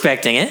mean, I'm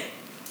expecting it.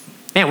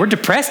 Man, we're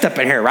depressed up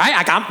in here,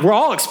 right? We're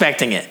all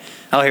expecting it.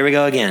 Oh, here we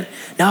go again.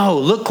 No,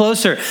 look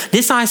closer.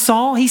 This I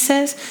saw, he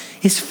says,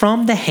 is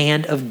from the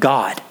hand of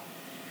God.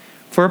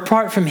 For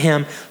apart from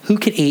him, who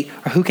can eat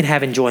or who can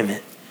have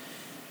enjoyment?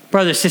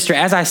 Brother, sister,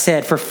 as I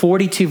said, for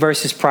 42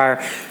 verses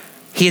prior,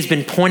 he has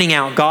been pointing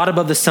out God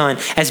above the sun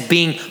as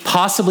being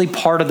possibly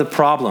part of the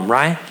problem,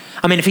 right?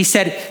 I mean, if he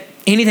said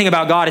anything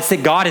about God, it's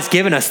that God has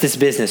given us this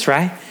business,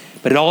 right?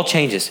 But it all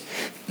changes.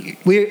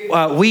 We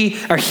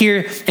are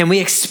here and we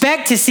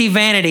expect to see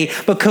vanity,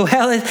 but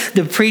Kohelet,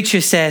 the preacher,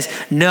 says,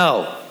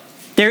 no,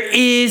 there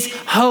is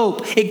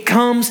hope. It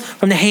comes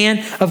from the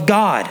hand of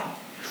God.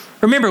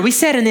 Remember, we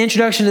said in the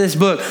introduction to this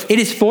book, it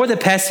is for the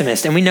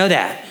pessimist, and we know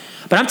that.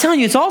 But I'm telling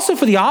you, it's also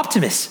for the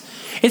optimists.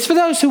 It's for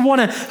those who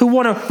want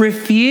to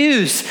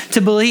refuse to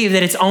believe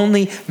that it's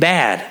only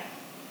bad.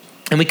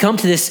 And we come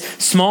to this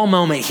small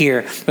moment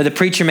here where the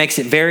preacher makes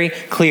it very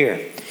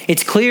clear.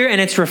 It's clear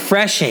and it's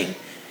refreshing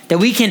that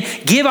we can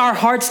give our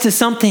hearts to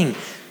something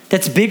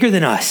that's bigger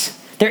than us.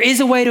 There is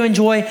a way to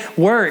enjoy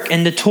work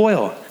and the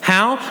toil.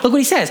 How? Look what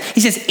he says.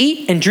 He says,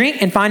 eat and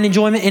drink and find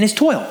enjoyment in his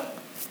toil.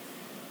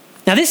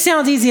 Now, this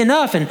sounds easy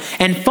enough and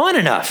fun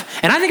enough.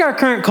 And I think our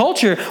current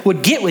culture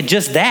would get with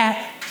just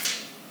that.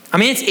 I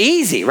mean, it's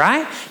easy,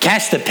 right?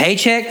 Catch the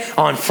paycheck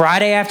on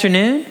Friday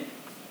afternoon.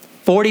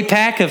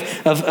 40-pack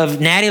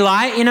of Natty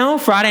Light,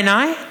 Friday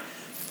night.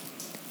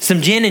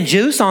 Some gin and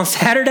juice on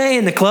Saturday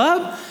in the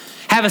club.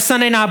 Have a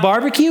Sunday night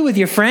barbecue with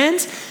your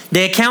friends.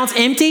 The account's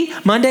empty.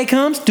 Monday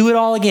comes, do it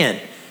all again.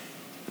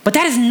 But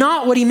that is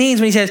not what he means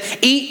when he says,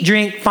 eat,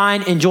 drink,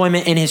 find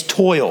enjoyment in his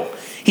toil.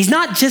 He's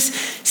not just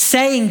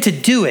saying to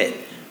do it.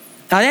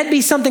 Now, that'd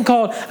be something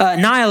called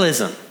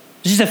nihilism.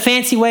 It's just a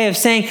fancy way of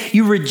saying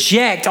you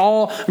reject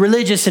all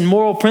religious and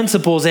moral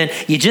principles and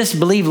you just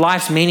believe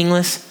life's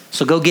meaningless,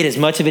 so go get as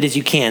much of it as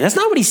you can. That's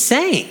not what he's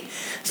saying.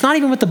 It's not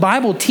even what the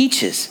Bible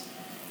teaches.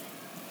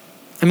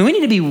 I mean, we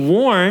need to be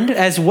warned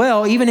as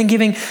well, even in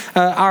giving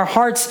our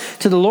hearts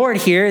to the Lord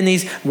here in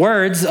these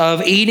words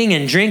of eating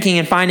and drinking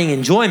and finding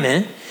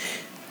enjoyment.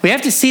 We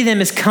have to see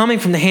them as coming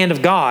from the hand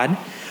of God,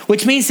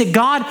 which means that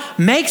God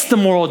makes the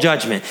moral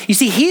judgment. You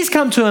see, he's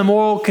come to a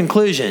moral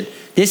conclusion.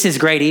 This is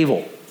great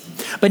evil.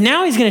 But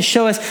now he's going to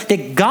show us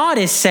that God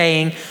is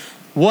saying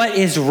what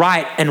is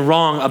right and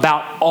wrong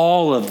about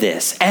all of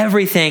this,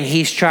 everything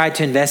he's tried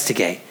to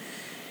investigate.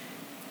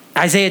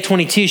 Isaiah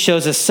 22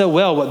 shows us so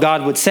well what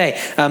God would say.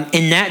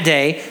 In that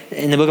day,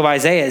 in the book of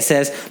Isaiah, it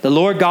says, the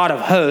Lord God of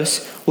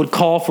hosts would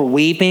call for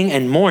weeping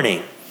and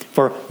mourning,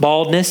 for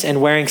baldness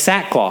and wearing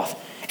sackcloth.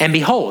 And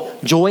behold,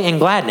 joy and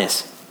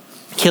gladness,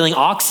 killing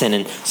oxen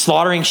and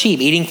slaughtering sheep,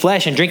 eating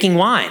flesh and drinking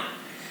wine.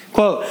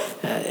 Quote,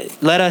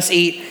 let us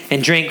eat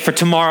and drink, for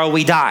tomorrow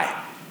we die.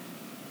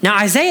 Now,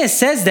 Isaiah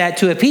says that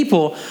to a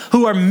people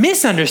who are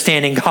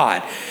misunderstanding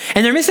God.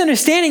 And they're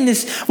misunderstanding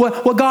this,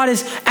 what God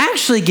is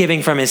actually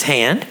giving from his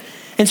hand.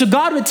 And so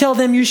God would tell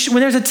them, when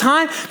there's a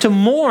time to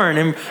mourn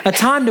and a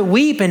time to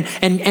weep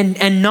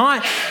and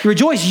not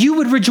rejoice, you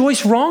would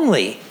rejoice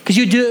wrongly. Because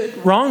you do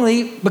it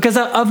wrongly because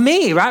of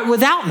me, right?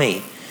 Without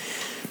me.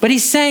 But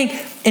he's saying,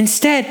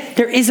 instead,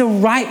 there is a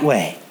right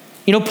way.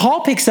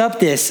 Paul picks up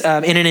this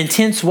in an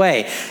intense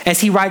way as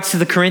he writes to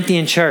the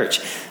Corinthian church.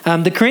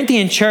 The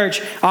Corinthian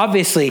church,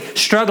 obviously,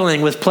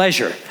 struggling with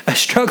pleasure,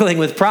 struggling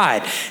with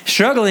pride,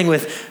 struggling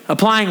with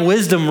applying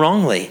wisdom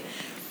wrongly.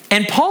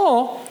 And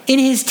Paul, in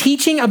his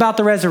teaching about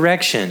the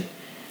resurrection,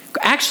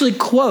 actually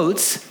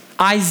quotes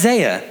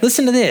Isaiah.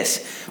 Listen to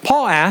this.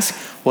 Paul asks,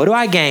 what do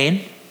I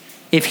gain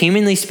if,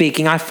 humanly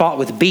speaking, I fought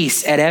with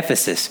beasts at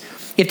Ephesus,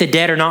 if the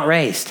dead are not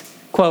raised?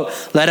 Quote,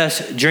 let us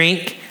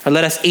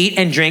eat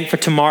and drink, for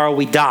tomorrow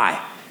we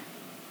die.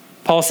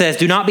 Paul says,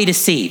 do not be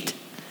deceived.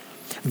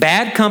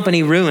 Bad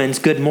company ruins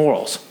good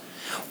morals.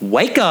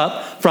 Wake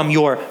up from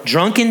your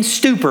drunken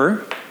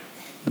stupor,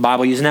 the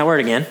Bible using that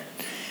word again,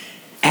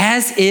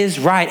 as is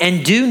right,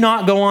 and do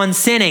not go on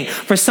sinning,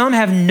 for some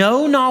have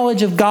no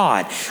knowledge of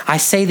God. I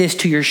say this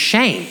to your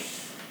shame.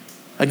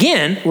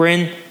 Again, we're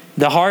in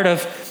the heart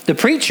of the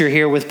preacher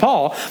here with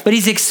Paul, but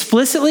he's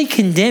explicitly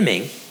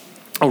condemning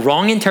a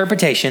wrong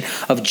interpretation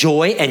of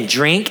joy and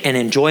drink and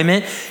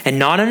enjoyment, and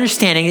not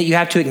understanding that you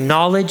have to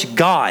acknowledge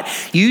God.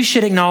 You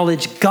should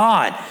acknowledge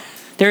God.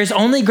 There is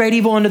only great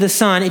evil under the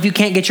sun if you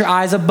can't get your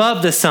eyes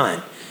above the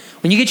sun.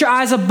 When you get your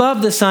eyes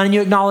above the sun and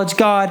you acknowledge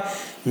God,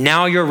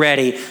 now you're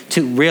ready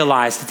to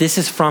realize that this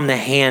is from the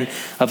hand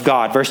of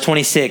God. Verse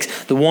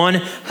 26, the one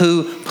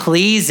who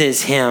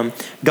pleases him,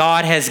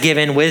 God has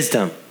given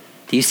wisdom.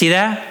 Do you see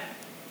that?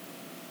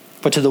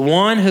 But to the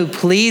one who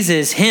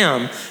pleases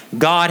him,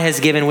 God has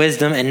given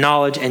wisdom and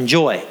knowledge and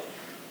joy.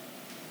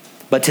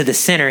 But to the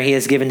sinner, he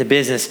has given the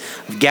business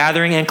of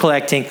gathering and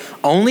collecting,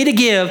 only to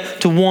give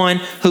to one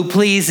who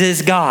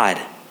pleases God.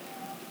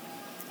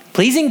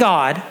 Pleasing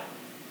God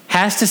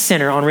has to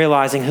center on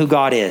realizing who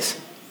God is.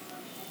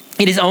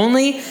 It is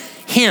only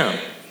him.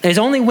 It is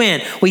only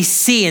when we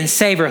see and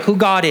savor who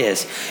God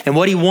is and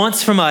what he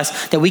wants from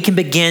us that we can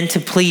begin to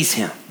please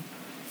him.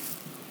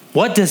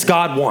 What does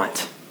God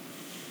want?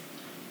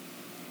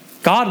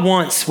 God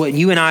wants what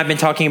you and I have been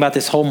talking about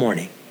this whole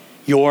morning,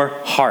 your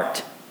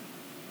heart.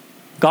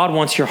 God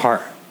wants your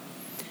heart.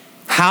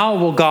 How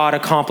will God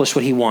accomplish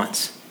what he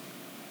wants?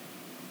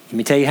 Let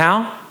me tell you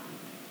how.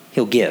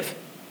 He'll give.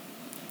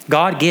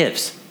 God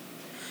gives.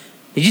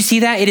 Did you see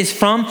that? It is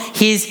from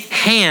his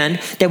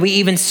hand that we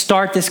even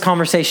start this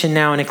conversation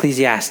now in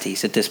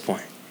Ecclesiastes at this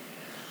point.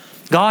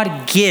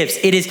 God gives.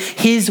 It is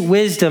his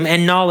wisdom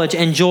and knowledge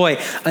and joy.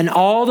 And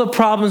all the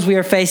problems we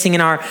are facing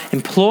in our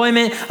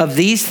employment of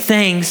these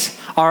things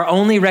are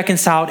only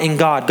reconciled in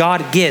God.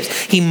 God gives.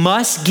 He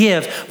must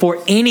give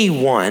for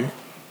anyone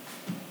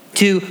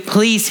to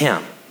please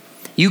him.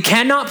 You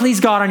cannot please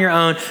God on your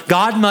own.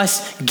 God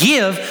must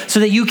give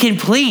so that you can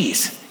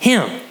please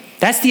him.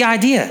 That's the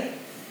idea.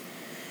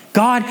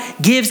 God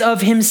gives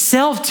of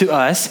himself to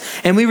us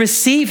and we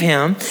receive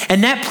him,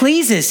 and that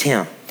pleases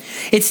him.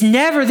 It's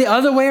never the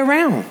other way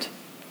around.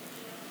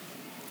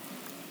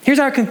 Here's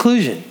our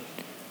conclusion.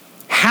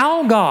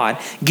 How God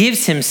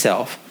gives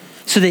himself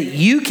so that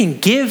you can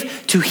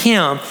give to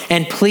him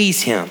and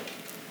please him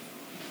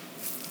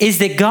is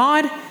that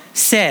God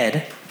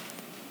said,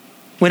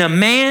 when a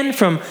man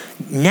from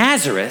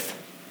Nazareth,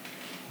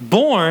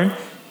 born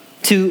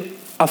to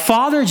a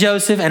father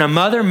Joseph and a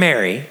mother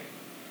Mary,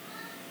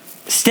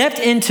 stepped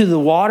into the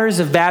waters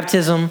of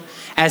baptism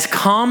as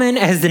common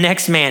as the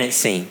next man, it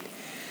seemed.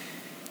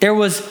 There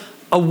was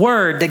a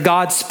word that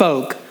God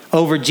spoke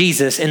over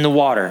Jesus in the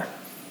water.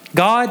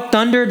 God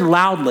thundered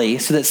loudly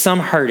so that some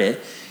heard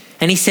it.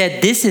 And he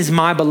said, "This is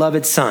my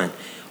beloved son,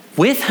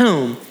 with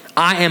whom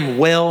I am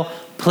well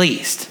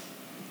pleased."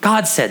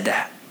 God said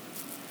that.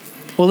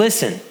 Well,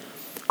 listen,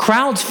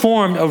 crowds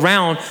formed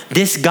around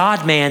this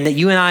God-man that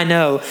you and I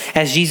know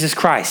as Jesus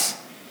Christ.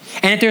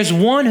 And if there's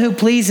one who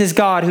pleases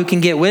God, who can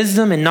get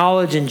wisdom and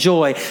knowledge and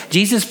joy,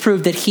 Jesus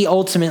proved that he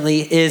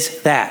ultimately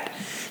is that.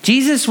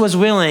 Jesus was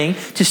willing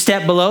to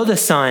step below the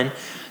sun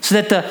so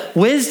that the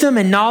wisdom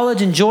and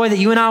knowledge and joy that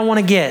you and I want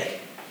to get,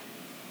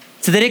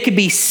 so that it could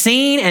be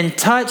seen and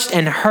touched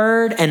and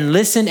heard and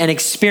listened and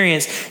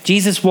experienced,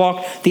 Jesus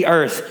walked the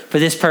earth for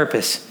this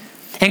purpose.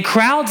 And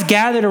crowds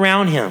gathered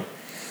around him.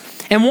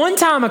 And one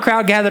time a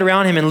crowd gathered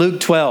around him in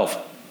Luke 12.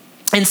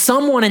 And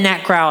someone in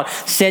that crowd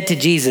said to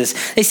Jesus,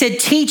 they said,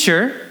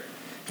 "Teacher,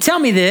 tell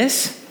me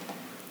this.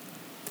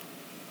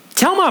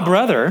 Tell my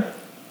brother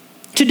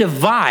to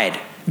divide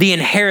the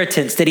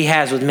inheritance that he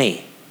has with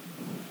me."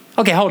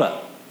 Okay, hold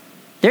up.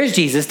 There's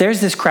Jesus.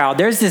 There's this crowd.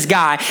 There's this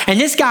guy. And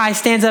this guy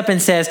stands up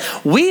and says,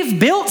 "We've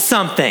built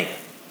something.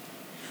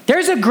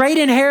 There's a great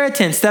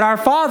inheritance that our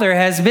Father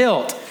has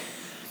built.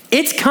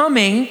 It's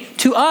coming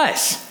to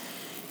us.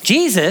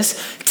 Jesus,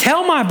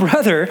 tell my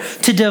brother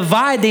to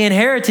divide the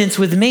inheritance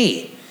with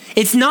me.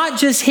 It's not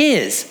just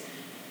his."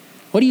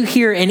 What do you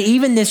hear in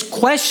even this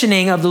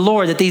questioning of the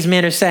Lord that these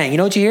men are saying? You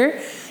know what you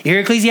hear? You hear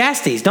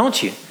Ecclesiastes,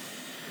 don't you?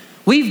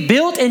 We've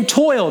built and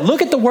toiled.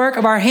 Look at the work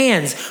of our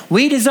hands.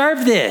 We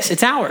deserve this.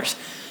 It's ours.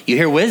 You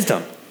hear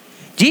wisdom.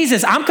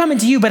 Jesus, I'm coming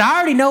to you, but I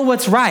already know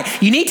what's right.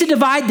 You need to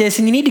divide this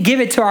and you need to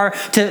give it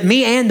to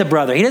me and the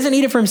brother. He doesn't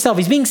need it for himself.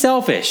 He's being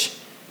selfish.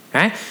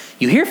 Right?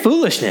 You hear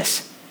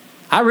foolishness.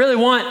 I really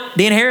want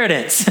the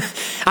inheritance.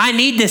 I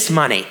need this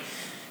money.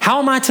 How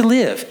am I to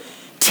live?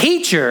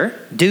 Teacher,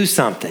 do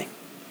something.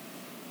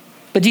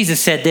 But Jesus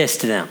said this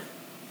to them.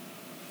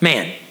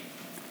 "Man,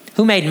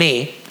 who made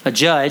me a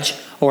judge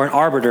or an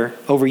arbiter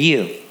over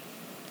you?"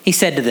 He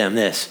said to them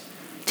this,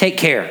 "Take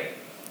care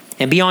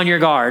and be on your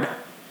guard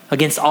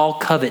against all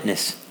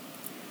covetousness.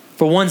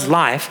 For one's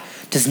life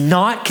does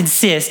not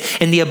consist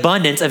in the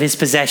abundance of his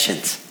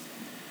possessions."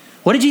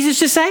 What did Jesus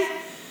just say?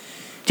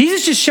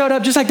 Jesus just showed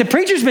up just like the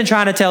preacher's been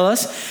trying to tell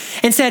us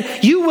and said,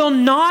 you will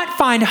not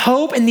find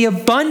hope in the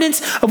abundance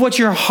of what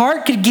your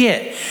heart could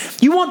get.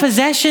 You want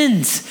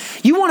possessions.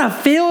 You want to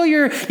fill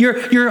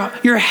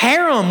your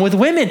harem with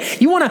women.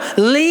 You want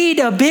to lead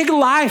a big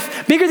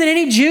life, bigger than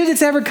any Jew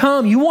that's ever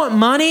come. You want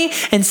money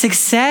and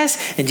success.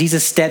 And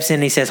Jesus steps in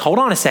and he says, hold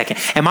on a second.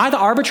 Am I the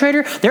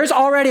arbitrator? There's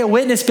already a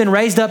witness been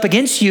raised up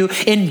against you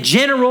in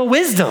general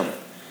wisdom.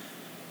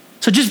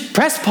 So just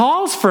press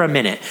pause for a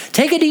minute.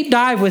 Take a deep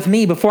dive with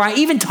me before I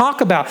even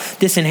talk about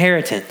this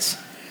inheritance.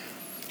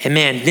 And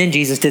man, then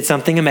Jesus did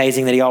something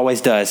amazing that he always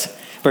does.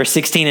 Verse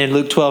 16 in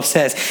Luke 12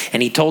 says,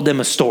 and he told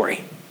them a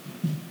story,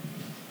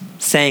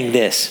 saying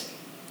this.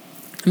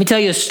 Let me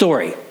tell you a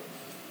story.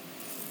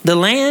 The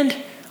land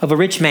of a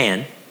rich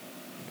man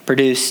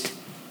produced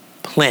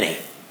plenty,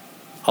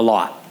 a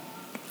lot.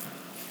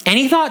 And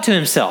he thought to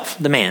himself,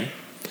 the man,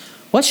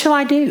 what shall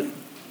I do?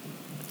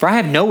 For I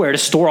have nowhere to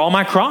store all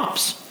my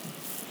crops.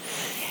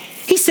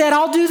 He said,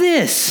 I'll do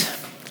this.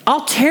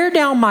 I'll tear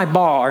down my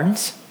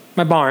barns,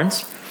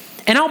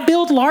 and I'll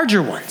build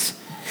larger ones.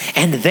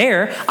 And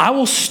there I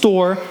will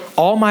store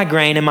all my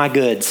grain and my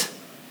goods.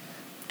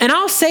 And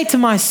I'll say to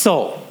my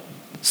soul,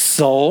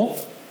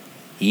 soul,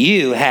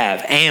 you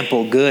have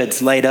ample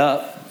goods laid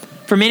up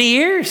for many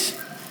years.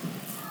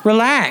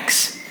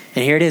 relax.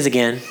 And here it is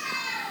again.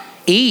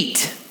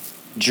 Eat,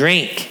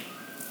 drink,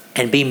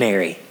 and be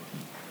merry.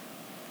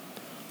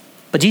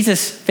 But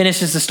Jesus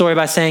finishes the story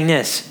by saying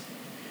this.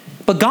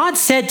 But God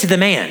said to the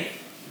man,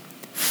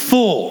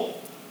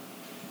 fool,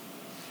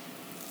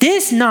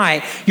 this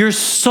night your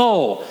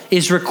soul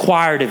is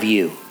required of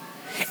you,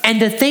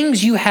 and the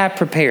things you have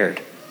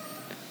prepared,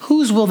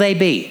 whose will they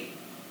be?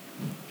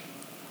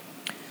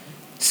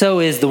 So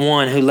is the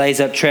one who lays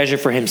up treasure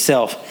for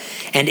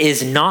himself and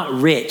is not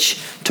rich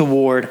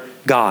toward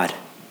God.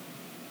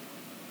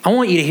 I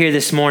want you to hear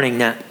this morning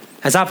that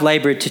as I've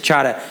labored to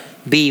try to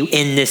be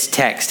in this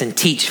text and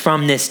teach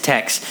from this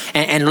text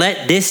and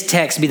let this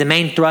text be the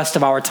main thrust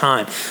of our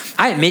time,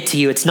 I admit to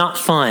you it's not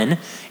fun.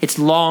 It's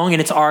long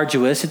and it's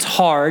arduous. It's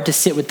hard to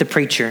sit with the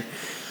preacher.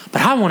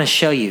 But I want to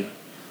show you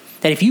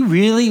that if you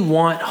really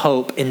want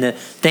hope in the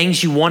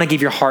things you want to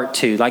give your heart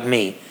to, like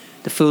me,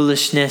 the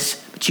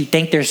foolishness, but you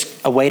think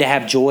there's a way to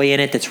have joy in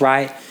it that's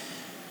right,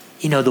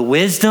 the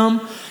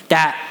wisdom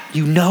that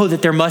that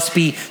there must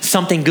be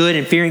something good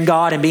in fearing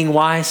God and being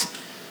wise,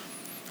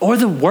 or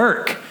the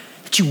work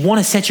that you want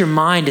to set your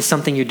mind to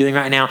something you're doing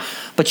right now,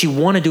 but you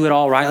want to do it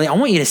all rightly. I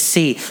want you to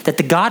see that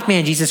the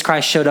God-man Jesus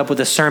Christ showed up with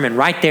a sermon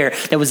right there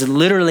that was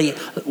literally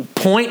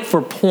point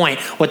for point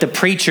what the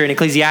preacher in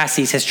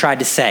Ecclesiastes has tried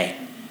to say.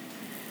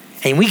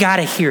 And we got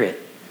to hear it.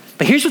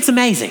 But here's what's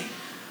amazing.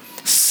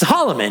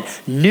 Solomon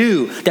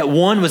knew that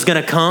one was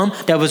going to come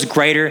that was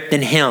greater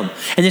than him.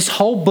 And this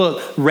whole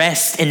book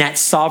rests in that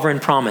sovereign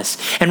promise.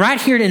 And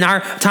right here in our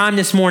time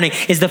this morning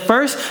is the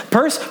first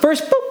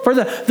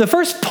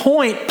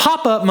point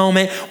pop-up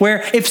moment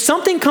where if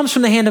something comes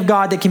from the hand of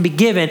God that can be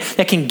given,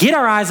 that can get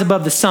our eyes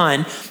above the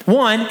sun,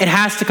 one, it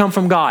has to come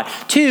from God.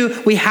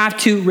 Two, we have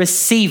to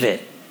receive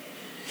it.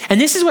 And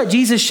this is what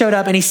Jesus showed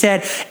up and he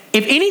said,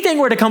 if anything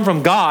were to come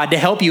from God to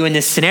help you in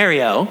this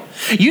scenario,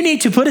 you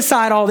need to put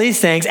aside all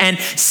these things and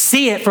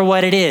see it for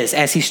what it is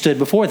as he stood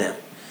before them.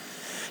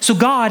 So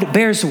God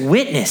bears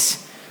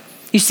witness.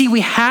 You see,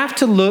 we have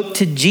to look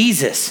to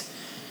Jesus.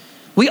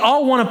 We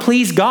all want to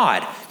please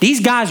God. These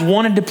guys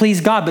wanted to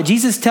please God, but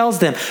Jesus tells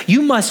them,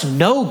 you must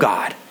know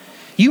God.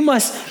 You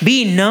must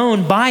be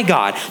known by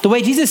God. The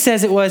way Jesus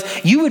says it was,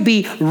 you would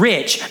be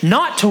rich,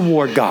 not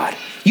toward God.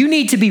 You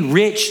need to be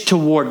rich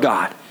toward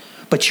God.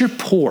 But you're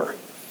poor.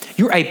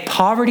 You're a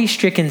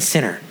poverty-stricken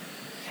sinner.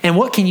 And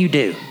what can you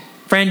do?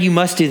 Friend, you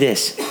must do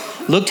this.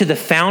 Look to the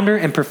founder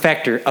and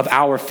perfecter of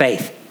our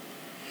faith.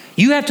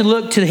 You have to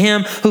look to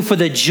him who for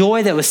the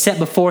joy that was set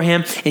before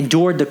him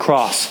endured the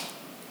cross,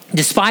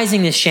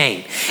 despising the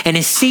shame, and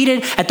is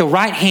seated at the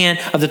right hand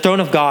of the throne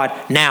of God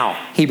now,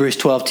 Hebrews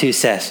 12:2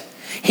 says.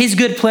 His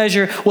good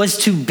pleasure was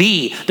to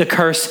be the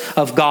curse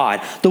of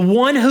God. The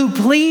one who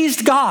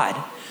pleased God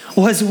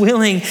was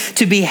willing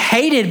to be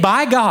hated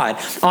by God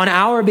on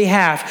our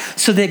behalf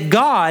so that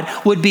God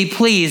would be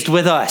pleased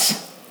with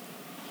us.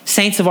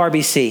 Saints of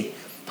RBC,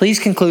 please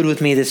conclude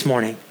with me this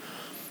morning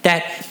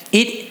that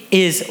it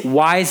is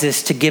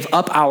wisest to give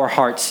up our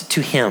hearts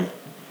to him.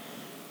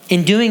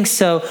 In doing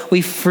so,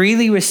 we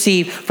freely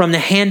receive from the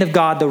hand of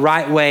God the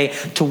right way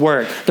to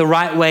work, the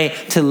right way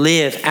to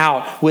live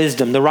out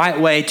wisdom, the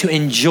right way to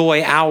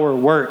enjoy our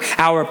work,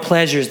 our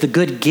pleasures, the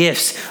good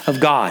gifts of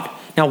God.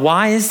 Now,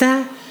 why is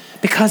that?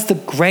 Because the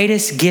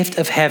greatest gift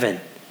of heaven.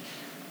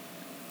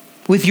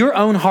 With your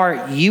own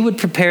heart, you would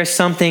prepare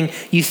something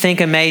you think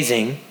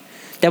amazing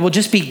that will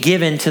just be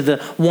given to the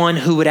one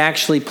who would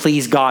actually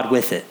please God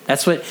with it.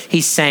 That's what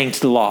he's saying to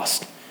the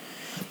lost.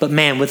 But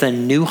man, with a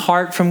new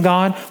heart from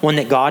God, one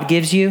that God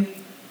gives you,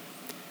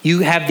 you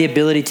have the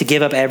ability to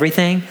give up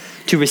everything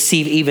to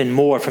receive even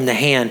more from the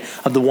hand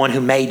of the one who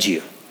made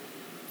you.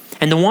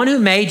 And the one who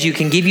made you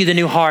can give you the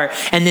new heart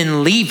and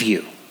then leave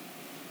you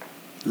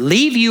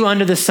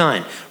under the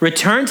sun,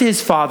 return to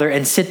his Father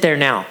and sit there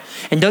now.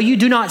 And though you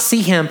do not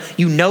see him,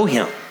 you know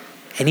him,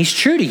 and he's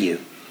true to you.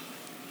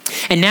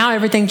 And now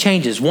everything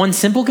changes. One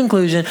simple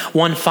conclusion,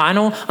 one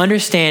final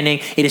understanding,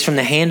 it is from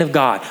the hand of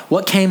God.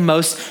 What came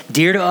most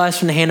dear to us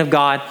from the hand of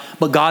God,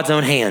 but God's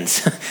own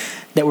hands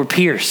that were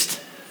pierced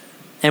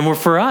and were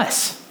for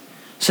us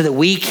so that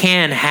we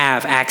can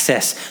have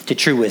access to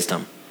true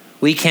wisdom.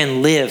 We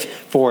can live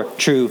for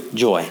true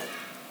joy.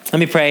 Let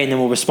me pray and then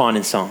we'll respond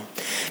in song.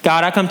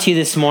 God, I come to you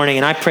this morning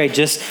and I pray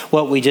just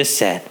what we just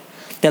said.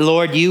 That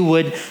Lord, you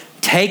would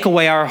take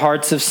away our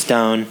hearts of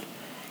stone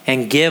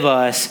and give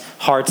us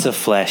hearts of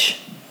flesh.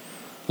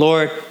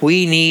 Lord,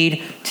 we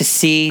need to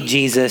see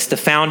Jesus, the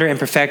founder and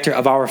perfecter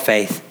of our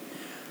faith.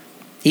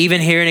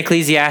 Even here in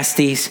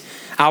Ecclesiastes,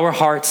 our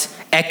hearts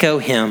echo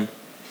him.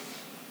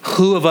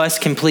 Who of us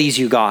can please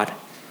you, God?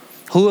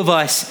 Who of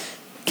us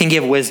can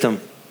give wisdom?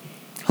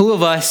 Who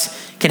of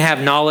us can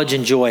have knowledge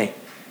and joy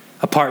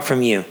apart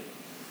from you?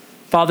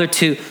 Father,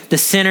 to the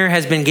sinner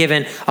has been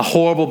given a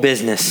horrible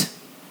business,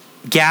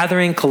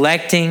 gathering,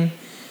 collecting,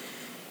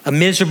 a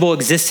miserable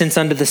existence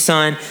under the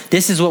sun.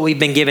 This is what we've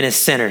been given as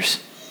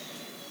sinners,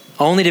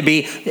 only to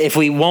be, if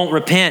we won't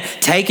repent,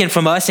 taken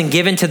from us and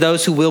given to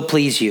those who will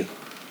please you.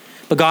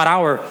 But God,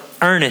 our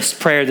earnest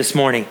prayer this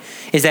morning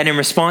is that in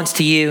response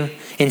to you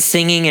in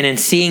singing and in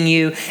seeing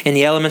you in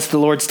the elements of the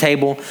Lord's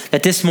table,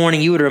 that this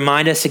morning you would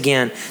remind us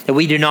again that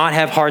we do not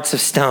have hearts of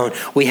stone.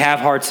 We have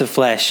hearts of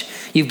flesh.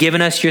 You've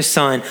given us your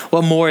Son.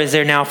 What more is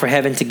there now for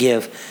heaven to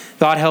give?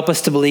 God, help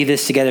us to believe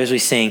this together as we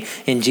sing.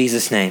 In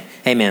Jesus' name,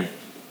 amen.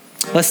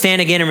 Let's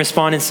stand again and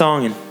respond in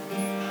song. And